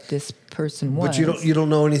who this person was. But you don't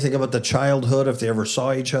know anything about the childhood, if they ever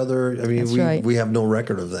saw each other. I mean, That's we right. we have no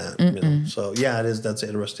record of that. You know? So yeah, it is. That's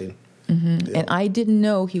interesting. Yeah. And I didn't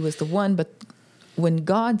know he was the one, but when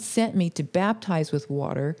God sent me to baptize with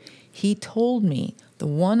water, he told me, the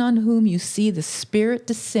one on whom you see the Spirit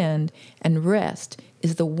descend and rest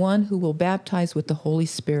is the one who will baptize with the Holy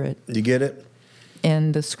Spirit. You get it?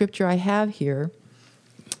 And the scripture I have here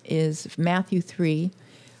is Matthew 3.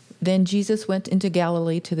 Then Jesus went into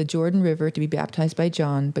Galilee to the Jordan River to be baptized by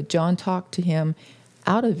John, but John talked to him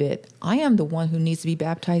out of it. I am the one who needs to be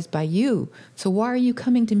baptized by you, so why are you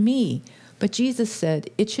coming to me? But Jesus said,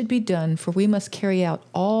 it should be done, for we must carry out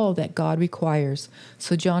all that God requires.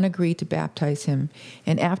 So John agreed to baptize him.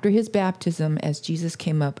 And after his baptism, as Jesus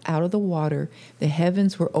came up out of the water, the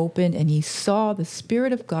heavens were opened, and he saw the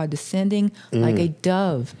Spirit of God descending like a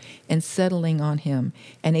dove and settling on him.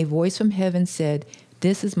 And a voice from heaven said,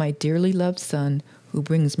 this is my dearly loved Son, who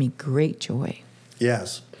brings me great joy.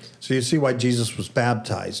 Yes. So you see why Jesus was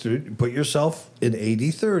baptized. Put yourself in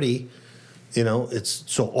AD 30. You know, it's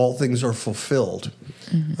so all things are fulfilled.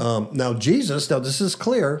 Now Jesus, this is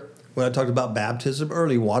clear when I talked about baptism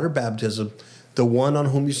early, water baptism. The one on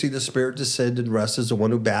whom you see the Spirit descend and rest is the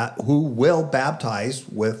one who will baptize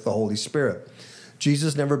with the Holy Spirit.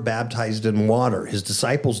 Jesus never baptized in water. His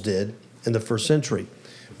disciples did in the first century.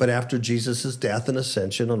 But after Jesus' death and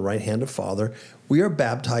ascension on the right hand of Father, we are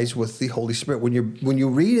baptized with the Holy Spirit. When you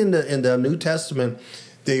read in the New Testament,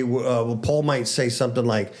 they Paul might say something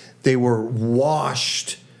like they were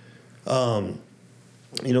washed. They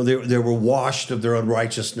were washed of their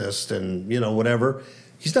unrighteousness and whatever.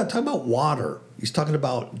 He's not talking about water. He's talking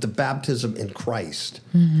about the baptism in Christ,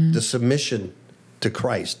 the submission to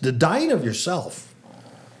Christ, the dying of yourself,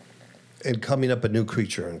 and coming up a new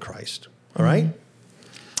creature in Christ. All right.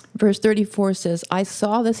 Verse 34 says, I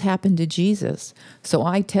saw this happen to Jesus, so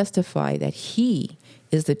I testify that he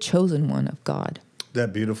is the chosen one of God.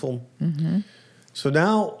 That beautiful? Mm-hmm. So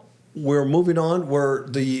now we're moving on where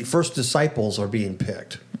the first disciples are being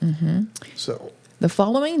picked. Mm-hmm. So the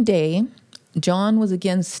following day, John was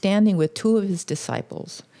again standing with two of his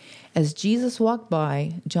disciples. As Jesus walked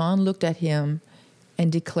by, John looked at him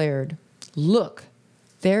and declared, look,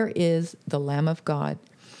 there is the Lamb of God.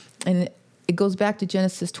 And it goes back to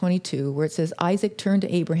Genesis 22, where it says, Isaac turned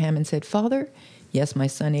to Abraham and said, Father? Yes, my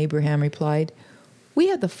son, Abraham replied. We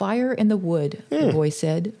have the fire and the wood, the boy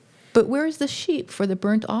said, but where is the sheep for the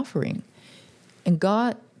burnt offering? And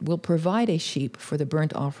God will provide a sheep for the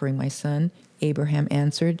burnt offering, my son, Abraham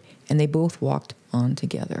answered, and they both walked on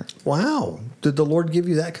together. Wow. Did the Lord give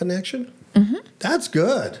you that connection? Mm-hmm. That's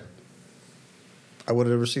good. I would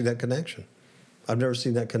have never seen that connection. I've never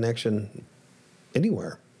seen that connection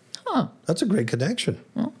anywhere. Huh. That's a great connection.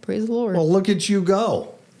 Well, praise the Lord. Well, look at you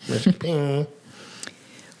go.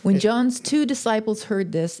 When John's two disciples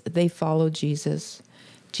heard this, they followed Jesus.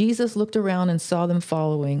 Jesus looked around and saw them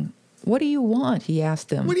following. What do you want? He asked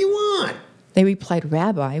them. What do you want? They replied,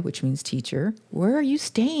 Rabbi, which means teacher, where are you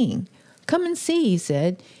staying? Come and see, he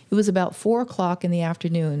said. It was about 4:00 in the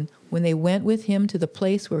afternoon when they went with him to the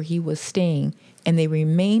place where he was staying, and they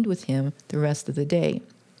remained with him the rest of the day.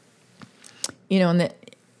 And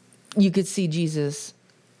you could see Jesus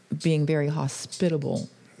being very hospitable.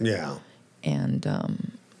 Yeah. And,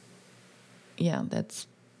 that's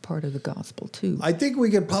part of the gospel too. I think we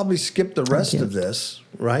could probably skip the rest of gift. this,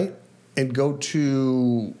 right? And go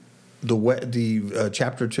to the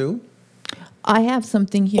chapter 2. I have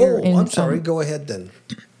something here. Oh, I'm sorry. Go ahead then.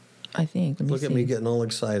 I think. Let me Look see. at me getting all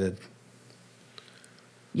excited.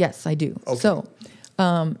 Yes, I do. Okay. So,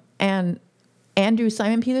 and Andrew,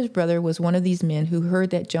 Simon Peter's brother, was one of these men who heard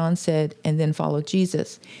that John said and then followed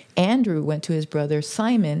Jesus. Andrew went to his brother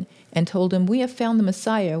Simon and told him, "We have found the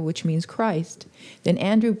Messiah," which means Christ. Then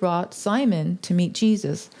Andrew brought Simon to meet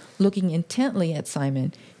Jesus, looking intently at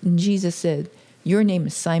Simon. And Jesus said, "Your name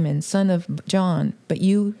is Simon, son of John, but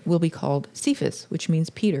you will be called Cephas," which means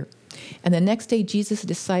Peter. And the next day Jesus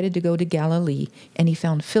decided to go to Galilee, and he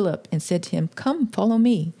found Philip and said to him, "Come, follow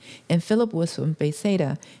me." And Philip was from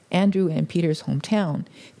Bethsaida, Andrew and Peter's hometown.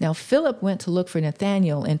 Now Philip went to look for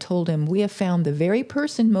Nathanael and told him, "We have found the very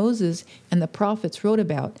person Moses and the prophets wrote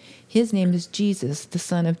about. His name is Jesus, the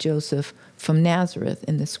son of Joseph from Nazareth."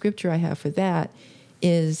 And the scripture I have for that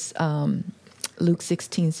is Luke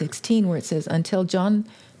 16:16, where it says, "Until John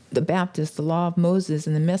the Baptist, the law of Moses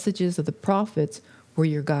and the messages of the prophets were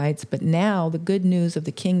your guides, but now the good news of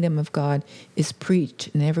the kingdom of God is preached,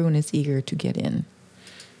 and everyone is eager to get in."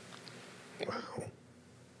 Wow.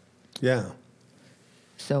 Yeah.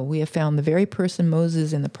 So we have found the very person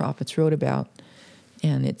Moses and the prophets wrote about,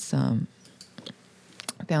 and it's found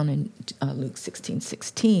in Luke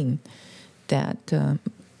 16:16 that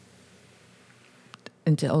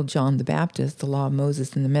until John the Baptist, the law of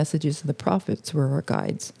Moses and the messages of the prophets were our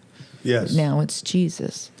guides. Yes. But now it's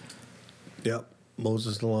Jesus. Yep.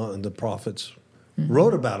 Moses, the law, and the prophets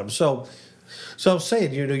wrote about him. So I'm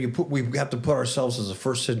saying, we have to put ourselves as a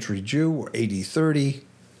first century Jew or AD 30.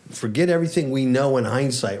 Forget everything we know in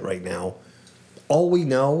hindsight right now. All we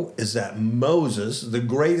know is that Moses, the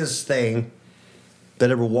greatest thing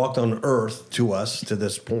that ever walked on earth to us to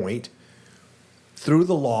this point, through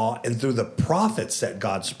the law and through the prophets that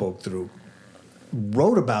God spoke through,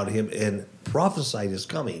 wrote about him and prophesied his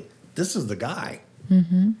coming. This is the guy.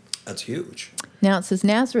 Mm-hmm. That's huge. Now it says,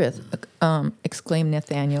 "Nazareth," exclaimed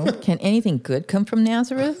Nathanael. "Can anything good come from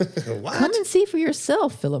Nazareth?" What? "Come and see for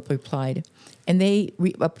yourself," Philip replied. And they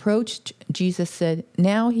approached Jesus, said,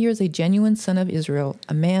 "Now here's a genuine son of Israel,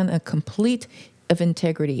 a man complete of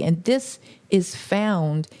integrity." And this is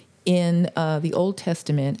found in the Old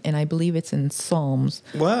Testament, and I believe it's in Psalms.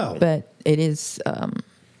 Wow. But it is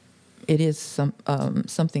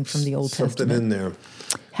something from the Old Something Testament. in there.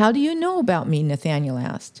 "How do you know about me?" Nathanael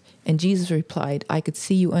asked. And Jesus replied, "I could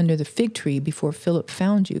see you under the fig tree before Philip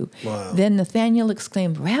found you." Wow. Then Nathanael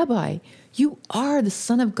exclaimed, "Rabbi, you are the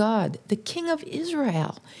Son of God, the King of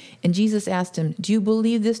Israel." And Jesus asked him, "Do you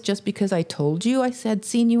believe this just because I told you I had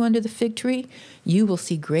seen you under the fig tree? You will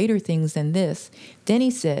see greater things than this." Then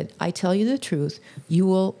he said, "I tell you the truth, you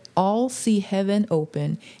will all see heaven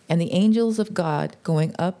open and the angels of God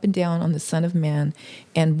going up and down on the Son of Man,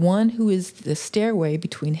 and one who is the stairway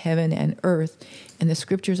between heaven and earth." And the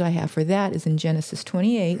scriptures I have for that is in Genesis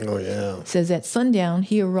 28. Oh, yeah. It says, "At sundown,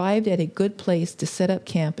 he arrived at a good place to set up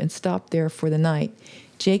camp and stopped there for the night.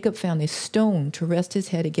 Jacob found a stone to rest his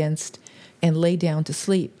head against and lay down to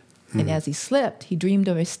sleep. And as he slept, he dreamed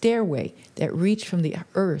of a stairway that reached from the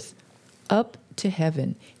earth up to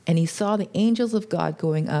heaven. And he saw the angels of God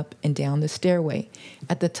going up and down the stairway.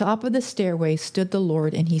 At the top of the stairway stood the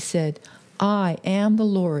Lord, and he said, 'I am the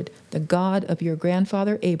Lord, the God of your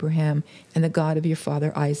grandfather Abraham and the God of your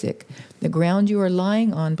father Isaac. The ground you are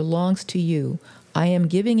lying on belongs to you. I am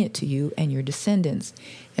giving it to you and your descendants.'"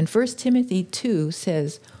 And 1 Timothy 2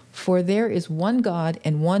 says, "For there is one God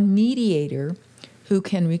and one mediator who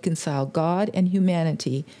can reconcile God and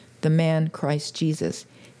humanity, the man Christ Jesus.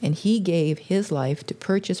 And he gave his life to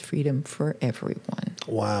purchase freedom for everyone."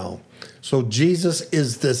 Wow. So Jesus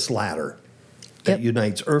is this ladder that Yep.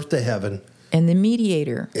 unites earth to heaven. And the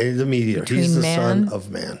mediator And the mediator. Between He's the man Son of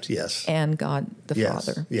Man. Yes. and God the Yes.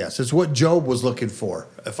 Father. Yes. It's what Job was looking for.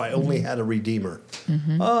 If I only had a redeemer.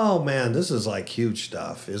 Oh, man. This is like huge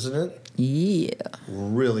stuff, isn't it? Yeah.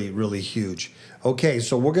 Really, really huge. Okay.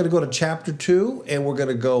 So we're going to go to chapter 2 and we're going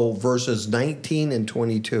to go verses 19 and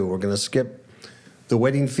 22. We're going to skip the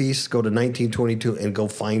wedding feast, go to 1922, and go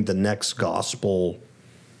find the next gospel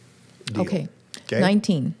deal. Okay. Okay.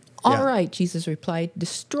 19. "All Yeah. right," Jesus replied,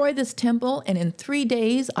 "destroy this temple, and in 3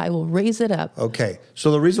 days I will raise it up." Okay, so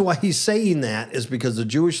the reason why he's saying that is because the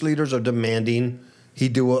Jewish leaders are demanding he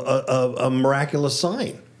do a miraculous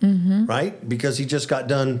sign, right? Because he just got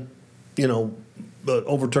done,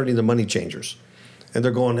 overturning the money changers. And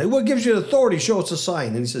they're going, "Hey, what gives you authority? Show us a sign."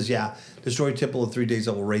 And he says, "Yeah, destroy the temple in 3 days,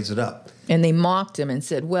 I will raise it up." And they mocked him and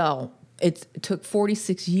said, "Well, it took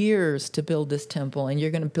 46 years to build this temple, and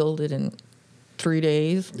you're going to build it in 3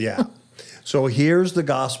 days. Yeah. So here's the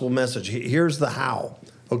gospel message. Here's the how.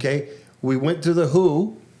 Okay. We went to the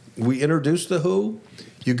who. We introduced the who.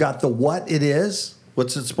 You got the what it is.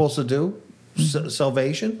 What's it supposed to do?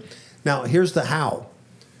 Salvation. Now here's the how.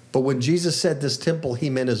 But when Jesus said this temple, he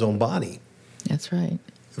meant his own body. That's right.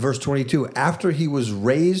 Verse 22, after he was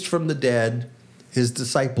raised from the dead, his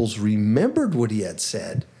disciples remembered what he had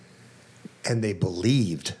said, and they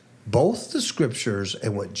believed both the scriptures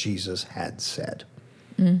and what Jesus had said.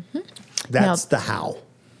 Mm-hmm. That's the how.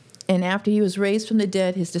 And after he was raised from the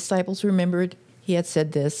dead, his disciples remembered he had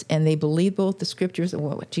said this, and they believed both the scriptures and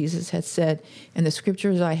what Jesus had said. And the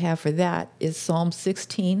scriptures I have for that is Psalm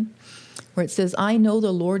 16, where it says, I know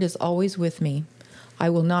the Lord is always with me. I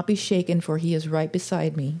will not be shaken, for he is right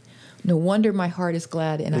beside me. No wonder my heart is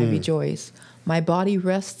glad and I rejoice. My body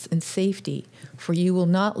rests in safety, for you will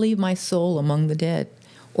not leave my soul among the dead,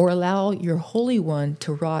 or allow your Holy One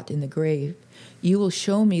to rot in the grave. You will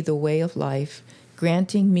show me the way of life,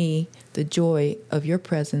 granting me the joy of your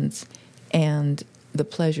presence and the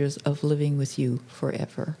pleasures of living with you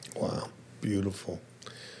forever. Wow, beautiful.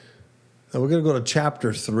 Now we're going to go to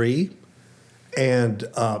chapter 3. And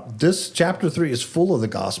this chapter 3 is full of the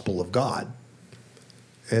gospel of God.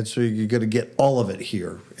 And so you're going to get all of it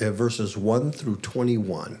here, verses 1 through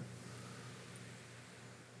 21.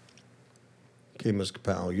 Okay, Ms.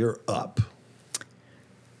 Kapow, you're up.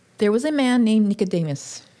 There was a man named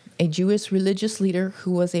Nicodemus, a Jewish religious leader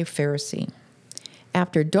who was a Pharisee.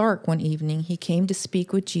 After dark one evening, he came to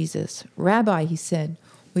speak with Jesus. Rabbi, he said,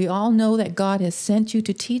 we all know that God has sent you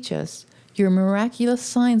to teach us. Your miraculous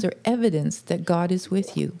signs are evidence that God is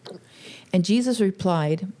with you. And Jesus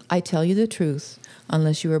replied, I tell you the truth.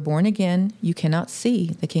 Unless you are born again, you cannot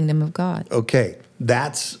see the kingdom of God. Okay,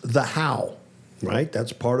 that's the how, right?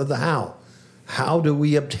 That's part of the how. How do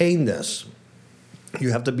we obtain this?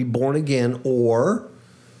 You have to be born again or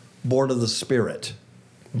born of the Spirit,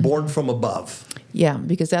 born from above. Yeah,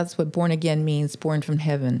 because that's what born again means, born from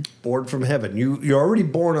heaven. Born from heaven. You're already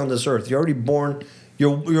born on this earth. You're already born.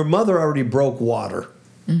 Your mother already broke water.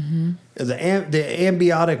 Mm-hmm. The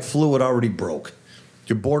amniotic fluid already broke.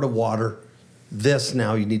 You're born of water. This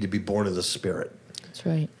now you need to be born of the Spirit. That's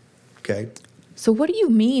right. Okay? So what do you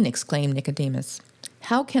mean, exclaimed Nicodemus.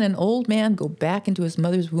 How can an old man go back into his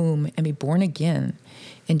mother's womb and be born again?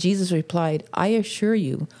 And Jesus replied, I assure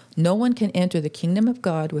you, no one can enter the kingdom of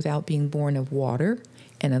God without being born of water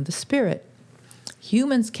and of the Spirit.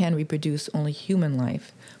 Humans can reproduce only human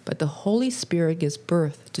life, but the Holy Spirit gives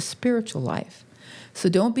birth to spiritual life. So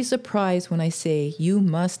don't be surprised when I say you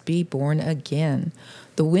must be born again.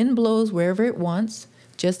 The wind blows wherever it wants,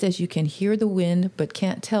 just as you can hear the wind but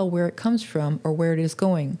can't tell where it comes from or where it is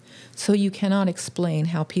going. So you cannot explain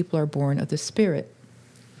how people are born of the Spirit.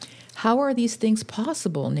 How are these things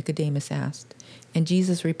possible? Nicodemus asked. And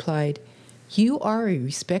Jesus replied, you are a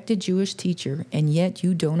respected Jewish teacher, and yet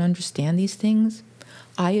you don't understand these things?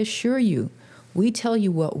 I assure you, we tell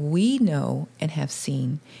you what we know and have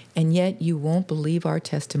seen, and yet you won't believe our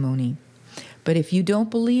testimony. But if you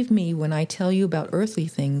don't believe me when I tell you about earthly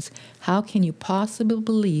things, how can you possibly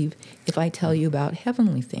believe if I tell you about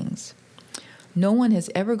heavenly things? No one has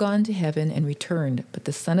ever gone to heaven and returned, but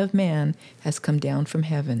the Son of Man has come down from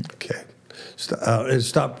heaven. Okay.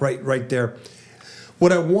 Stop right there.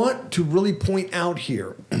 What I want to really point out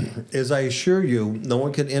here is I assure you, no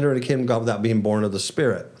one can enter the kingdom of God without being born of the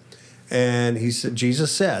Spirit. And he said,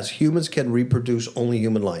 Jesus says humans can reproduce only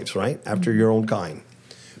human lives, right? After your own kind.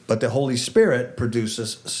 But the Holy Spirit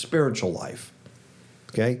produces spiritual life.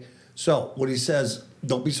 Okay? So what he says,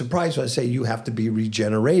 don't be surprised when I say you have to be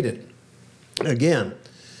regenerated. Again,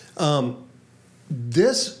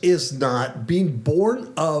 this is not being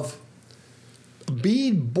born of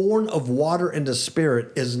water and the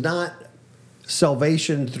Spirit is not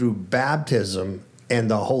salvation through baptism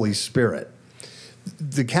and the Holy Spirit.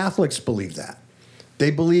 The Catholics believe that.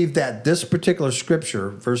 They believe that this particular scripture,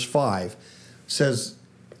 verse 5, says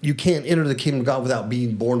you can't enter the kingdom of God without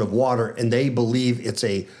being born of water, and they believe it's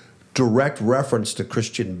a direct reference to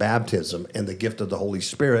Christian baptism and the gift of the Holy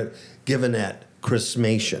Spirit given at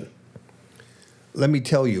chrismation. Let me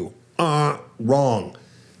tell you, wrong.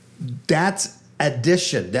 That's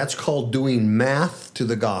addition. That's called doing math to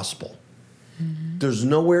the gospel. Mm-hmm. There's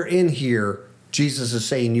nowhere in here Jesus is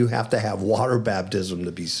saying you have to have water baptism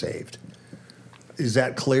to be saved. Is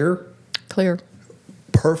that clear? Clear.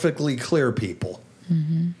 Perfectly clear, people.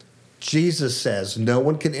 Mm-hmm. Jesus says no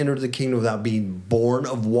one can enter the kingdom without being born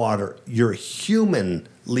of water. You're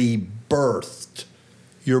humanly birthed.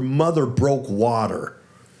 Your mother broke water.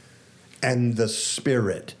 And the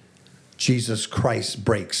Spirit, Jesus Christ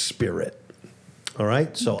breaks spirit. All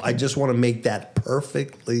right? So I just want to make that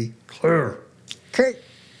perfectly clear. Okay.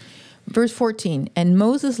 Verse 14, and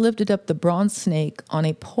Moses lifted up the bronze snake on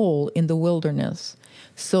a pole in the wilderness.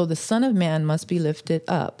 So the Son of Man must be lifted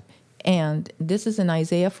up. And this is in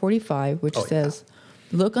Isaiah 45, which says,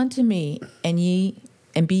 look unto me,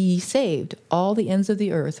 and be ye saved, all the ends of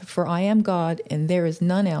the earth, for I am God, and there is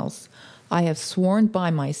none else. I have sworn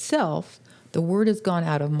by myself, the word is gone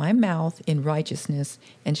out of my mouth in righteousness,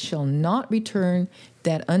 and shall not return,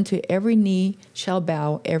 that unto every knee shall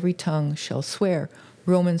bow, every tongue shall swear.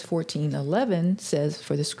 Romans 14:11 says,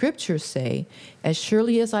 for the scriptures say, as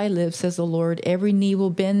surely as I live, says the Lord, every knee will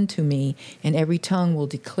bend to me, and every tongue will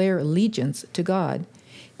declare allegiance to God.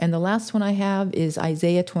 And the last one I have is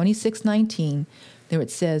Isaiah 26:19. There it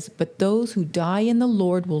says, but those who die in the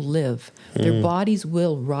Lord will live. Their bodies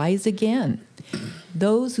will rise again.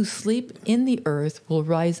 Those who sleep in the earth will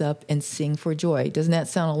rise up and sing for joy. Doesn't that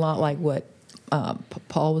sound a lot like what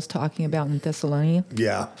Paul was talking about in Thessalonica?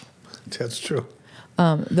 Yeah, that's true.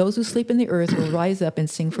 Those who sleep in the earth will rise up and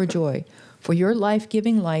sing for joy. For your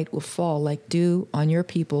life-giving light will fall like dew on your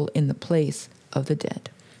people in the place of the dead.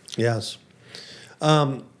 Yes.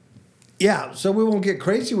 Yeah, so we won't get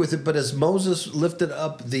crazy with it, but as Moses lifted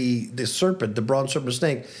up the serpent, the bronze serpent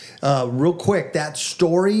snake, real quick, that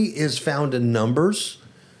story is found in Numbers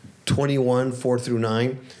 21, 4 through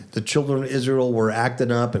 9. The children of Israel were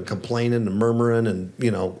acting up and complaining and murmuring and,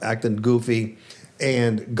 acting goofy.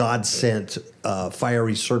 And God sent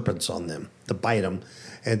fiery serpents on them to bite them.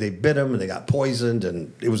 And they bit them and they got poisoned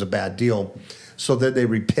and it was a bad deal. So then they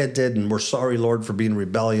repented and were sorry, Lord, for being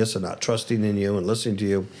rebellious and not trusting in you and listening to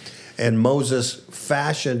you. And Moses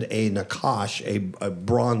fashioned a nakash, a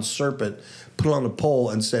bronze serpent, put it on a pole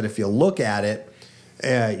and said, if you look at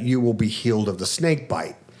it, you will be healed of the snake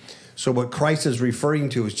bite. So what Christ is referring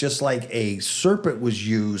to is just like a serpent was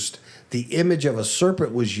used, the image of a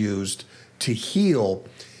serpent was used to heal,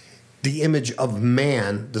 the image of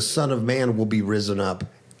man, the Son of Man will be risen up,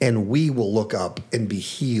 and we will look up and be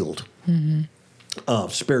healed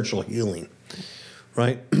of spiritual healing,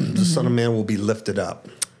 right? The Son of Man will be lifted up.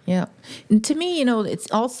 Yeah. And to me,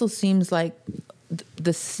 it also seems like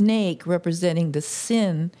the snake representing the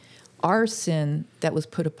sin, our sin that was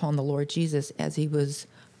put upon the Lord Jesus as he was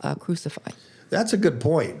crucified. That's a good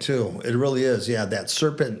point, too. It really is. Yeah, that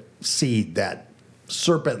serpent seed, that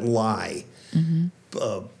serpent lie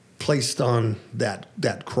placed on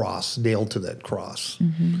that cross, nailed to that cross,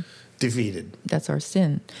 defeated. That's our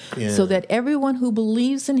sin. Yeah. So that everyone who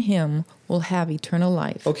believes in him will have eternal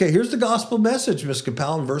life. Okay, here's the gospel message, Ms.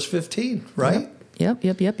 Capel, in verse 15, right?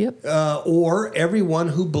 Yep. Or everyone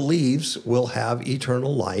who believes will have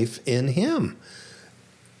eternal life in him.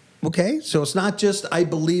 Okay, so it's not just I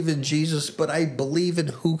believe in Jesus, but I believe in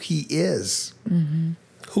who he is.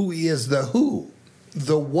 Who he is, the who,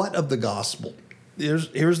 the what of the gospel.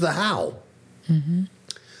 Here's the how.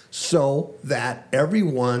 So that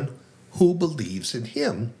everyone who believes in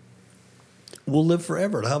him will live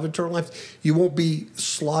forever, to have eternal life. You won't be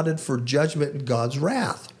slotted for judgment and God's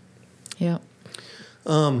wrath. Yeah.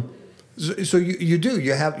 So you do.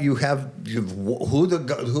 You have who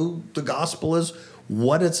the gospel is,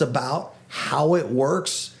 what it's about, how it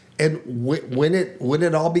works, and when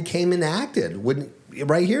it all became enacted. When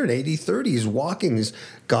right here in AD 30, he's walking.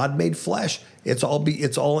 God made flesh. It's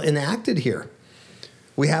all enacted here.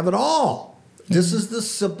 We have it all. This is the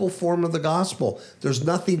simple form of the gospel. There's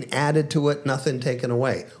nothing added to it, nothing taken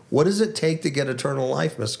away. What does it take to get eternal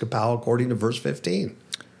life, Ms. Kapow, according to verse 15?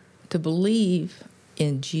 To believe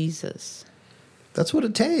in Jesus. That's what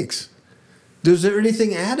it takes. Is there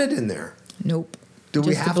anything added in there? Nope. Do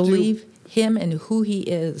we Just have to believe him and who he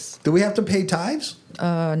is. Do we have to pay tithes?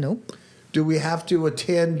 Nope. Do we have to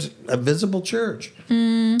attend a visible church?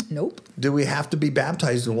 Nope. Do we have to be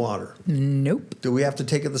baptized in water? Nope. Do we have to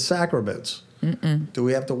take of the sacraments? Do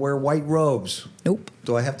we have to wear white robes? Nope.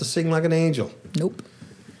 Do I have to sing like an angel? Nope.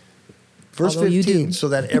 Verse Although you 15, do. so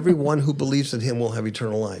that everyone who believes in him will have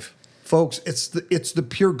eternal life. Folks, it's the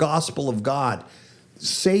pure gospel of God.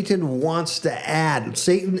 Satan wants to add.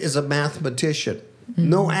 Satan is a mathematician.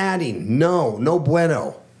 No adding. No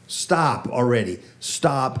bueno. Stop already.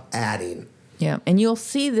 Stop adding. Yeah, and you'll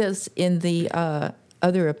see this in the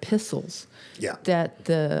other epistles. Yeah. That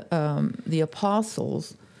the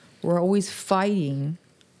apostles were always fighting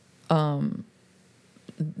the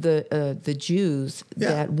Jews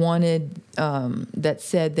that wanted that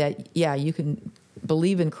said that you can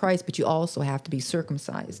believe in Christ, but you also have to be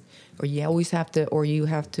circumcised, or you always have to, or you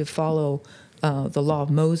have to follow the law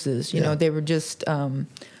of Moses. You know, they were just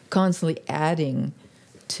constantly adding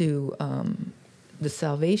to the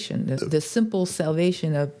salvation, the simple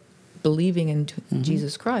salvation of believing in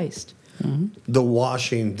Jesus Christ. The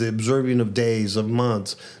washing, the observing of days, of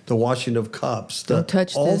months, the washing of cups. Don't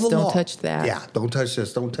touch all this, the don't law. touch that. Yeah, don't touch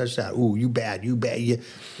this, don't touch that. Ooh, you bad, you bad.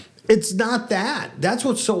 It's not that. That's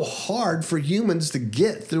what's so hard for humans to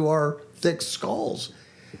get through our thick skulls.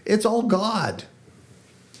 It's all God.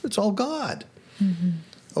 It's all God.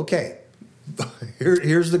 Okay,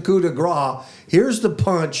 here's the coup de grace. Here's the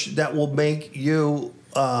punch that will make you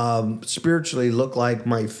spiritually look like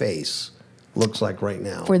my face looks like right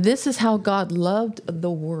now. For this is how God loved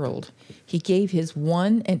the world. He gave his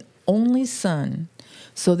one and only Son,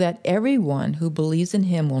 so that everyone who believes in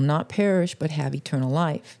him will not perish but have eternal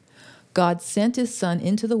life. God sent his Son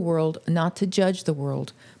into the world not to judge the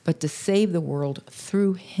world, but to save the world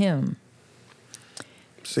through him.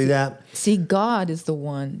 See that? See, God is the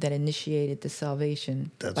one that initiated the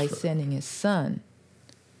salvation That's by right. sending his Son.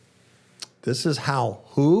 This is how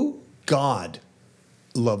God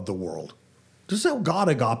loved the world. This is how God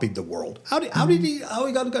agape the world. How did he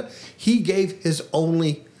got God? He gave his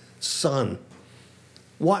only Son.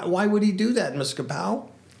 Why would he do that, Ms. Kapow?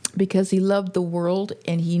 Because he loved the world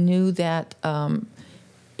and he knew that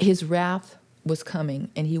his wrath was coming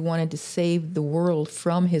and he wanted to save the world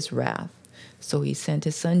from his wrath. So he sent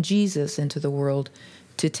his Son Jesus into the world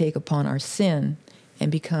to take upon our sin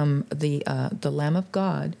and become the Lamb of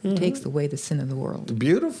God who takes away the sin of the world.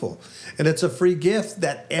 Beautiful. And it's a free gift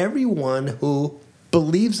that everyone who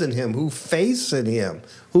believes in him, who faiths in him,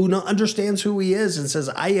 who understands who he is and says,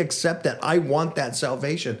 I accept that, I want that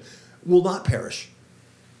salvation, will not perish.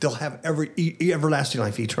 They'll have everlasting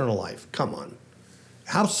life, eternal life. Come on.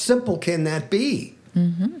 How simple can that be?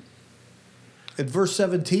 In verse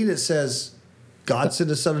 17, it says, God sent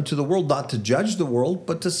his Son into the world not to judge the world,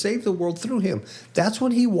 but to save the world through him. That's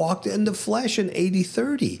when he walked in the flesh in AD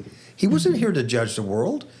 30. He wasn't here to judge the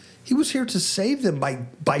world. He was here to save them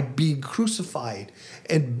by being crucified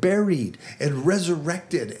and buried and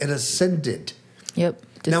resurrected and ascended. Yep.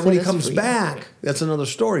 to Now, set when he us comes free. back, that's another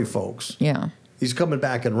story, folks. Yeah. He's coming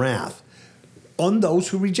back in wrath on those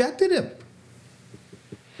who rejected him.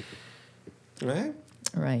 Right?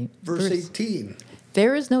 Right. Verse 18.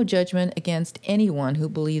 There is no judgment against anyone who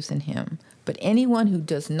believes in him, but anyone who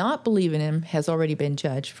does not believe in him has already been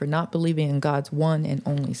judged for not believing in God's one and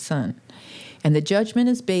only Son. And the judgment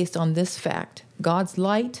is based on this fact: God's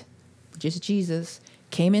light, which is Jesus,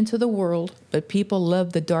 came into the world, but people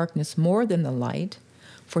loved the darkness more than the light,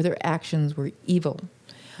 for their actions were evil.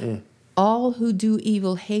 All who do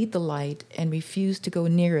evil hate the light and refuse to go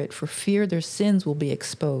near it for fear their sins will be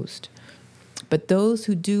exposed. But those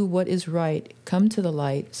who do what is right come to the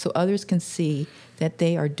light so others can see that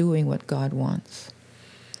they are doing what God wants.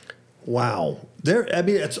 Wow.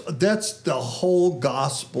 That's the whole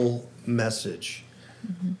gospel message.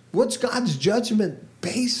 What's God's judgment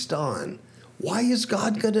based on? Why is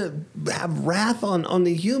God going to have wrath on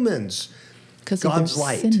the humans? Because God's of their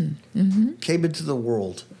light sin. came into the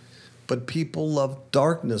world, but people loved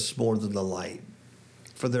darkness more than the light,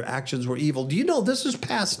 for their actions were evil. Do you know this is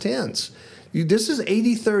past tense? This is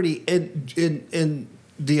 80-30, and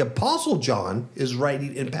the Apostle John is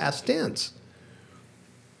writing in past tense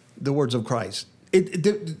the words of Christ.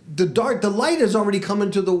 The light has already come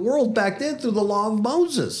into the world back then through the law of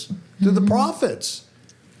Moses, through the prophets.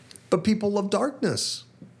 But people love darkness,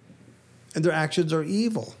 and their actions are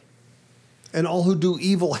evil. And all who do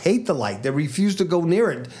evil hate the light. They refuse to go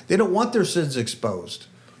near it. They don't want their sins exposed.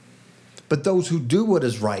 But those who do what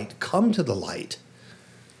is right come to the light.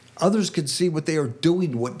 Others can see what they are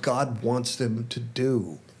doing, what God wants them to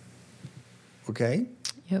do. Okay?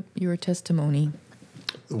 Yep, you're a testimony.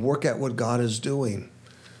 Work at what God is doing.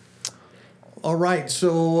 All right,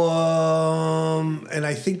 so, and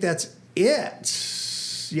I think that's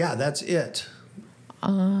it. Yeah, that's it.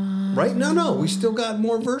 Right? No, we still got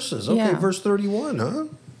more verses. Okay, Yeah. verse 31,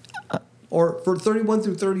 huh? Or for 31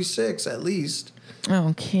 through 36, at least.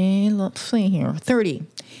 Okay, let's see here. 30.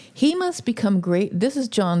 He must become great. This is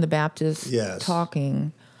John the Baptist Yes.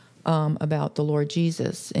 talking about the Lord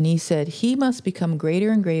Jesus. And he said, he must become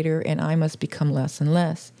greater and greater, and I must become less and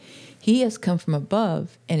less. He has come from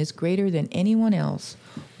above and is greater than anyone else.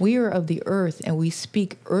 We are of the earth, and we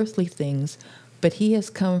speak earthly things, but he has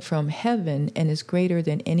come from heaven and is greater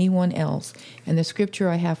than anyone else. And the scripture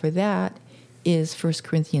I have for that is 1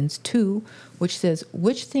 Corinthians 2, which says,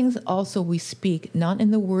 which things also we speak, not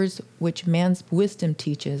in the words which man's wisdom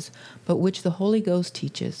teaches, but which the Holy Ghost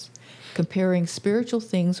teaches, comparing spiritual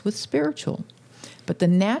things with spiritual. But the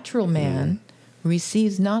natural man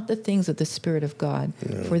receives not the things of the Spirit of God,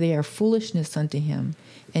 for they are foolishness unto him,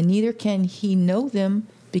 and neither can he know them,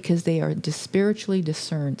 because they are spiritually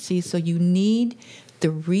discerned. See, so you need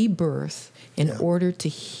the rebirth in Yeah. order to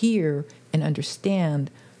hear and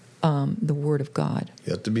understand the Word of God.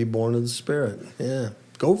 You have to be born of the Spirit. Yeah.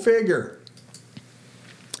 Go figure.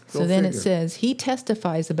 So then it says, he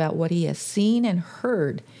testifies about what he has seen and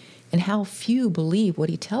heard, and how few believe what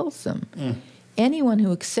he tells them. Anyone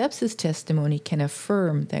who accepts his testimony can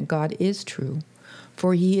affirm that God is true.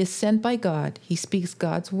 For he is sent by God. He speaks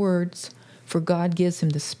God's words, for God gives him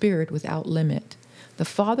the Spirit without limit. The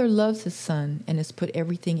Father loves his Son and has put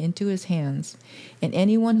everything into his hands. And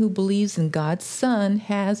anyone who believes in God's Son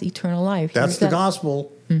has eternal life. That's Here's the that-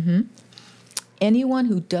 gospel. Anyone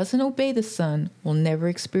who doesn't obey the Son will never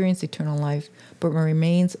experience eternal life, but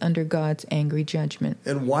remains under God's angry judgment.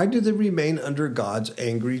 And why do they remain under God's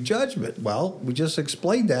angry judgment? Well, we just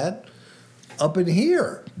explained that up in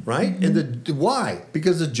here, right? And why?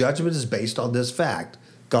 Because the judgment is based on this fact.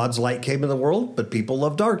 God's light came in the world, but people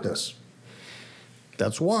love darkness.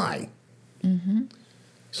 That's why.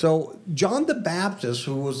 So John the Baptist,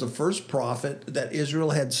 who was the first prophet that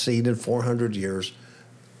Israel had seen in 400 years,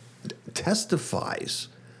 testifies,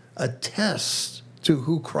 attests to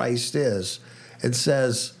who Christ is, and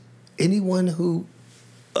says, anyone who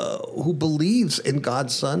believes in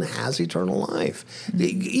God's Son has eternal life.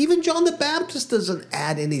 Even John the Baptist doesn't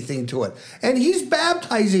add anything to it. And he's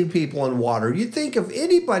baptizing people in water. You'd think if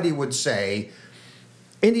anybody would say,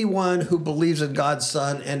 anyone who believes in God's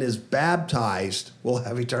Son and is baptized will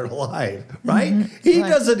have eternal life, right? He Right.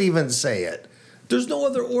 doesn't even say it. There's no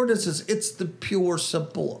other ordinances. It's the pure,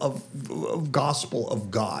 simple of gospel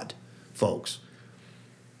of God, folks.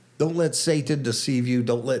 Don't let Satan deceive you.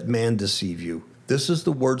 Don't let man deceive you. This is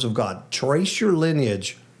the words of God. Trace your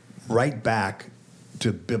lineage right back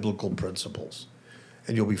to biblical principles,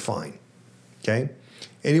 and you'll be fine. Okay?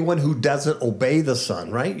 Anyone who doesn't obey the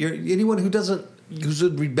Son, right? Anyone who's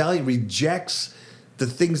in rebellion, rejects the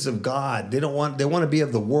things of God. They want to be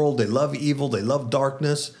of the world. They love evil. They love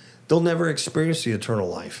darkness. They'll never experience the eternal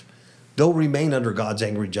life. They'll remain under God's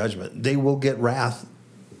angry judgment. They will get wrath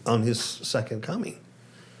on his second coming.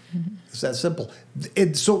 It's that simple.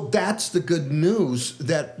 And so that's the good news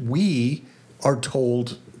that we are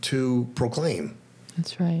told to proclaim.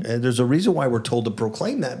 That's right. And there's a reason why we're told to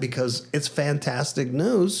proclaim that, because it's fantastic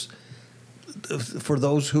news for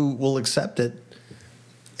those who will accept it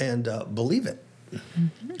and believe it.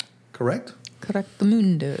 Correct?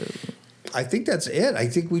 Correctamundo. I think that's it. I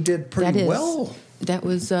think we did pretty well. That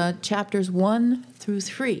was chapters 1 through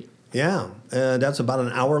 3. Yeah, that's about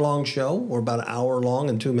an hour-long show, or about an hour long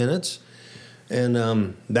and 2 minutes. And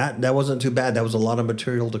that wasn't too bad. That was a lot of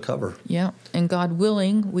material to cover. Yeah, and God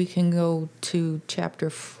willing, we can go to chapter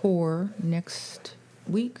 4 next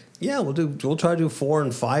week. Yeah, we'll try to do 4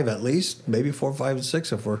 and 5 at least, maybe 4, 5, and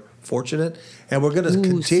 6 if we're fortunate. And we're going to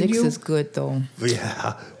continue. 6 is good though.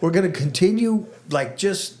 Yeah, we're going to continue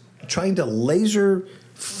just trying to laser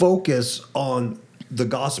focus on the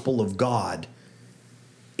gospel of God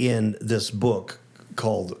in this book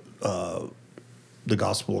called The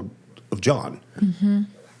Gospel of John.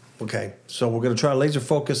 Okay, so we're going to try to laser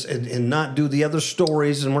focus and not do the other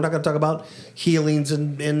stories, and we're not going to talk about healings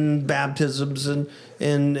and baptisms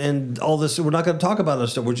and all this. We're not going to talk about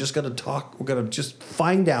this stuff. We're just going to talk. We're going to just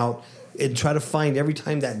find out and try to find every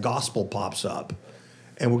time that gospel pops up,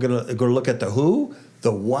 and we're going to look at the who,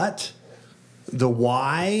 the what, the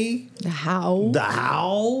why, The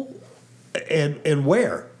how. and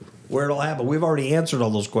where it'll happen. We've already answered all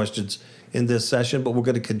those questions in this session, but we're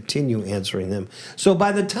going to continue answering them. So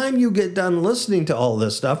by the time you get done listening to all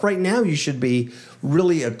this stuff, right now you should be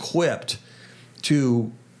really equipped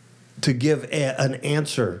to give an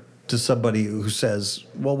answer to somebody who says,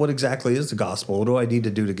 well, what exactly is the gospel? What do I need to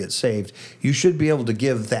do to get saved? You should be able to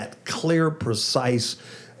give that clear, precise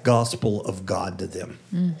gospel of God to them.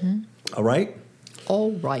 All right?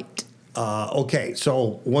 All right. Okay,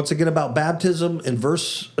 so once again about baptism in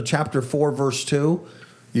chapter 4, verse 2,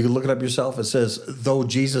 you can look it up yourself. It says, though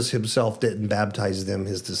Jesus himself didn't baptize them,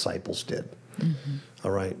 his disciples did.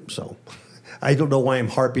 All right, so I don't know why I'm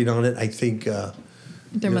harping on it. I think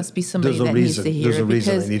There must be somebody there's a that reason. needs to hear There's a it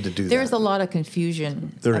reason I because need to do there's that. a lot of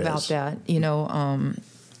confusion There about is. that.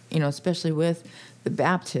 Especially with the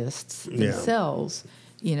Baptists Yeah. themselves.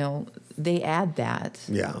 They add that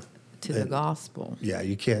Yeah. to the gospel. Yeah,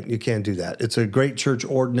 you can't do that. It's a great church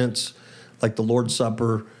ordinance, like the Lord's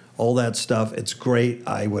Supper, all that stuff. It's great.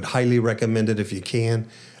 I would highly recommend it if you can.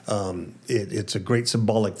 It's a great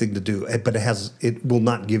symbolic thing to do, but it will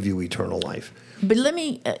not give you eternal life. But let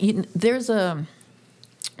me.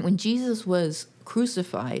 When Jesus was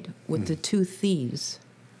crucified with the two thieves,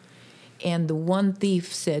 and the one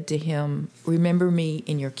thief said to him, "Remember me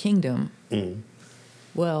in your kingdom."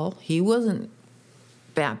 Well, he wasn't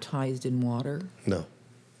baptized in water, No.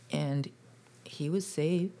 and he was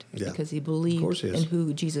saved Yeah. because he Of believed course he is. in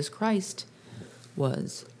who Jesus Christ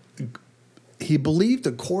was. He believed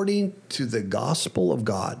according to the gospel of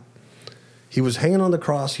God. He was hanging on the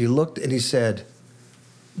cross. He looked and he said,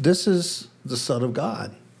 this is the Son of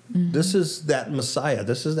God. This is that Messiah.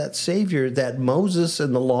 This is that Savior that Moses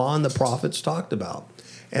and the law and the prophets talked about.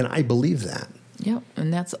 And I believe that. Yep,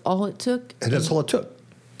 and that's all it took. And that's all it took.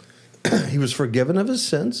 He was forgiven of his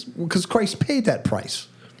sins because Christ paid that price.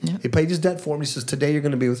 Yeah. He paid his debt for him. He says, today you're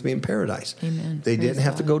going to be with me in paradise. Amen. They Praise didn't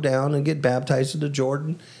have to God. go down and get baptized into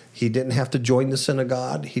Jordan. He didn't have to join the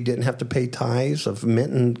synagogue. He didn't have to pay tithes of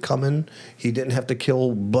mint and cumin. He didn't have to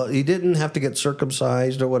kill, but he didn't have to get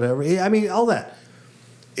circumcised or whatever. I mean, all that.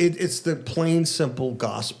 It's the plain, simple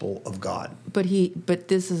gospel of God. But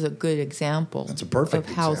this is a good example. That's a perfect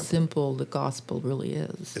of how example. simple the gospel really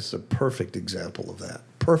is. It's a perfect example of that.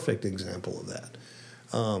 Perfect example of that.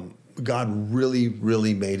 God really,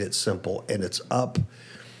 really made it simple, and it's up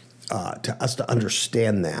to us to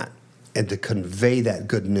understand that and to convey that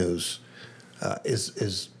good news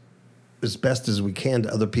as best as we can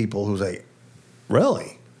to other people who say,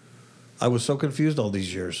 really? I was so confused all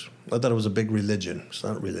these years. I thought it was a big religion. It's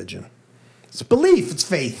not a religion. It's belief. It's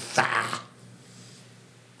faith. Ah.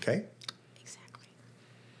 Okay? Exactly.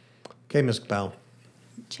 Okay, Ms. Powell.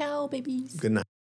 Ciao, babies. Good night.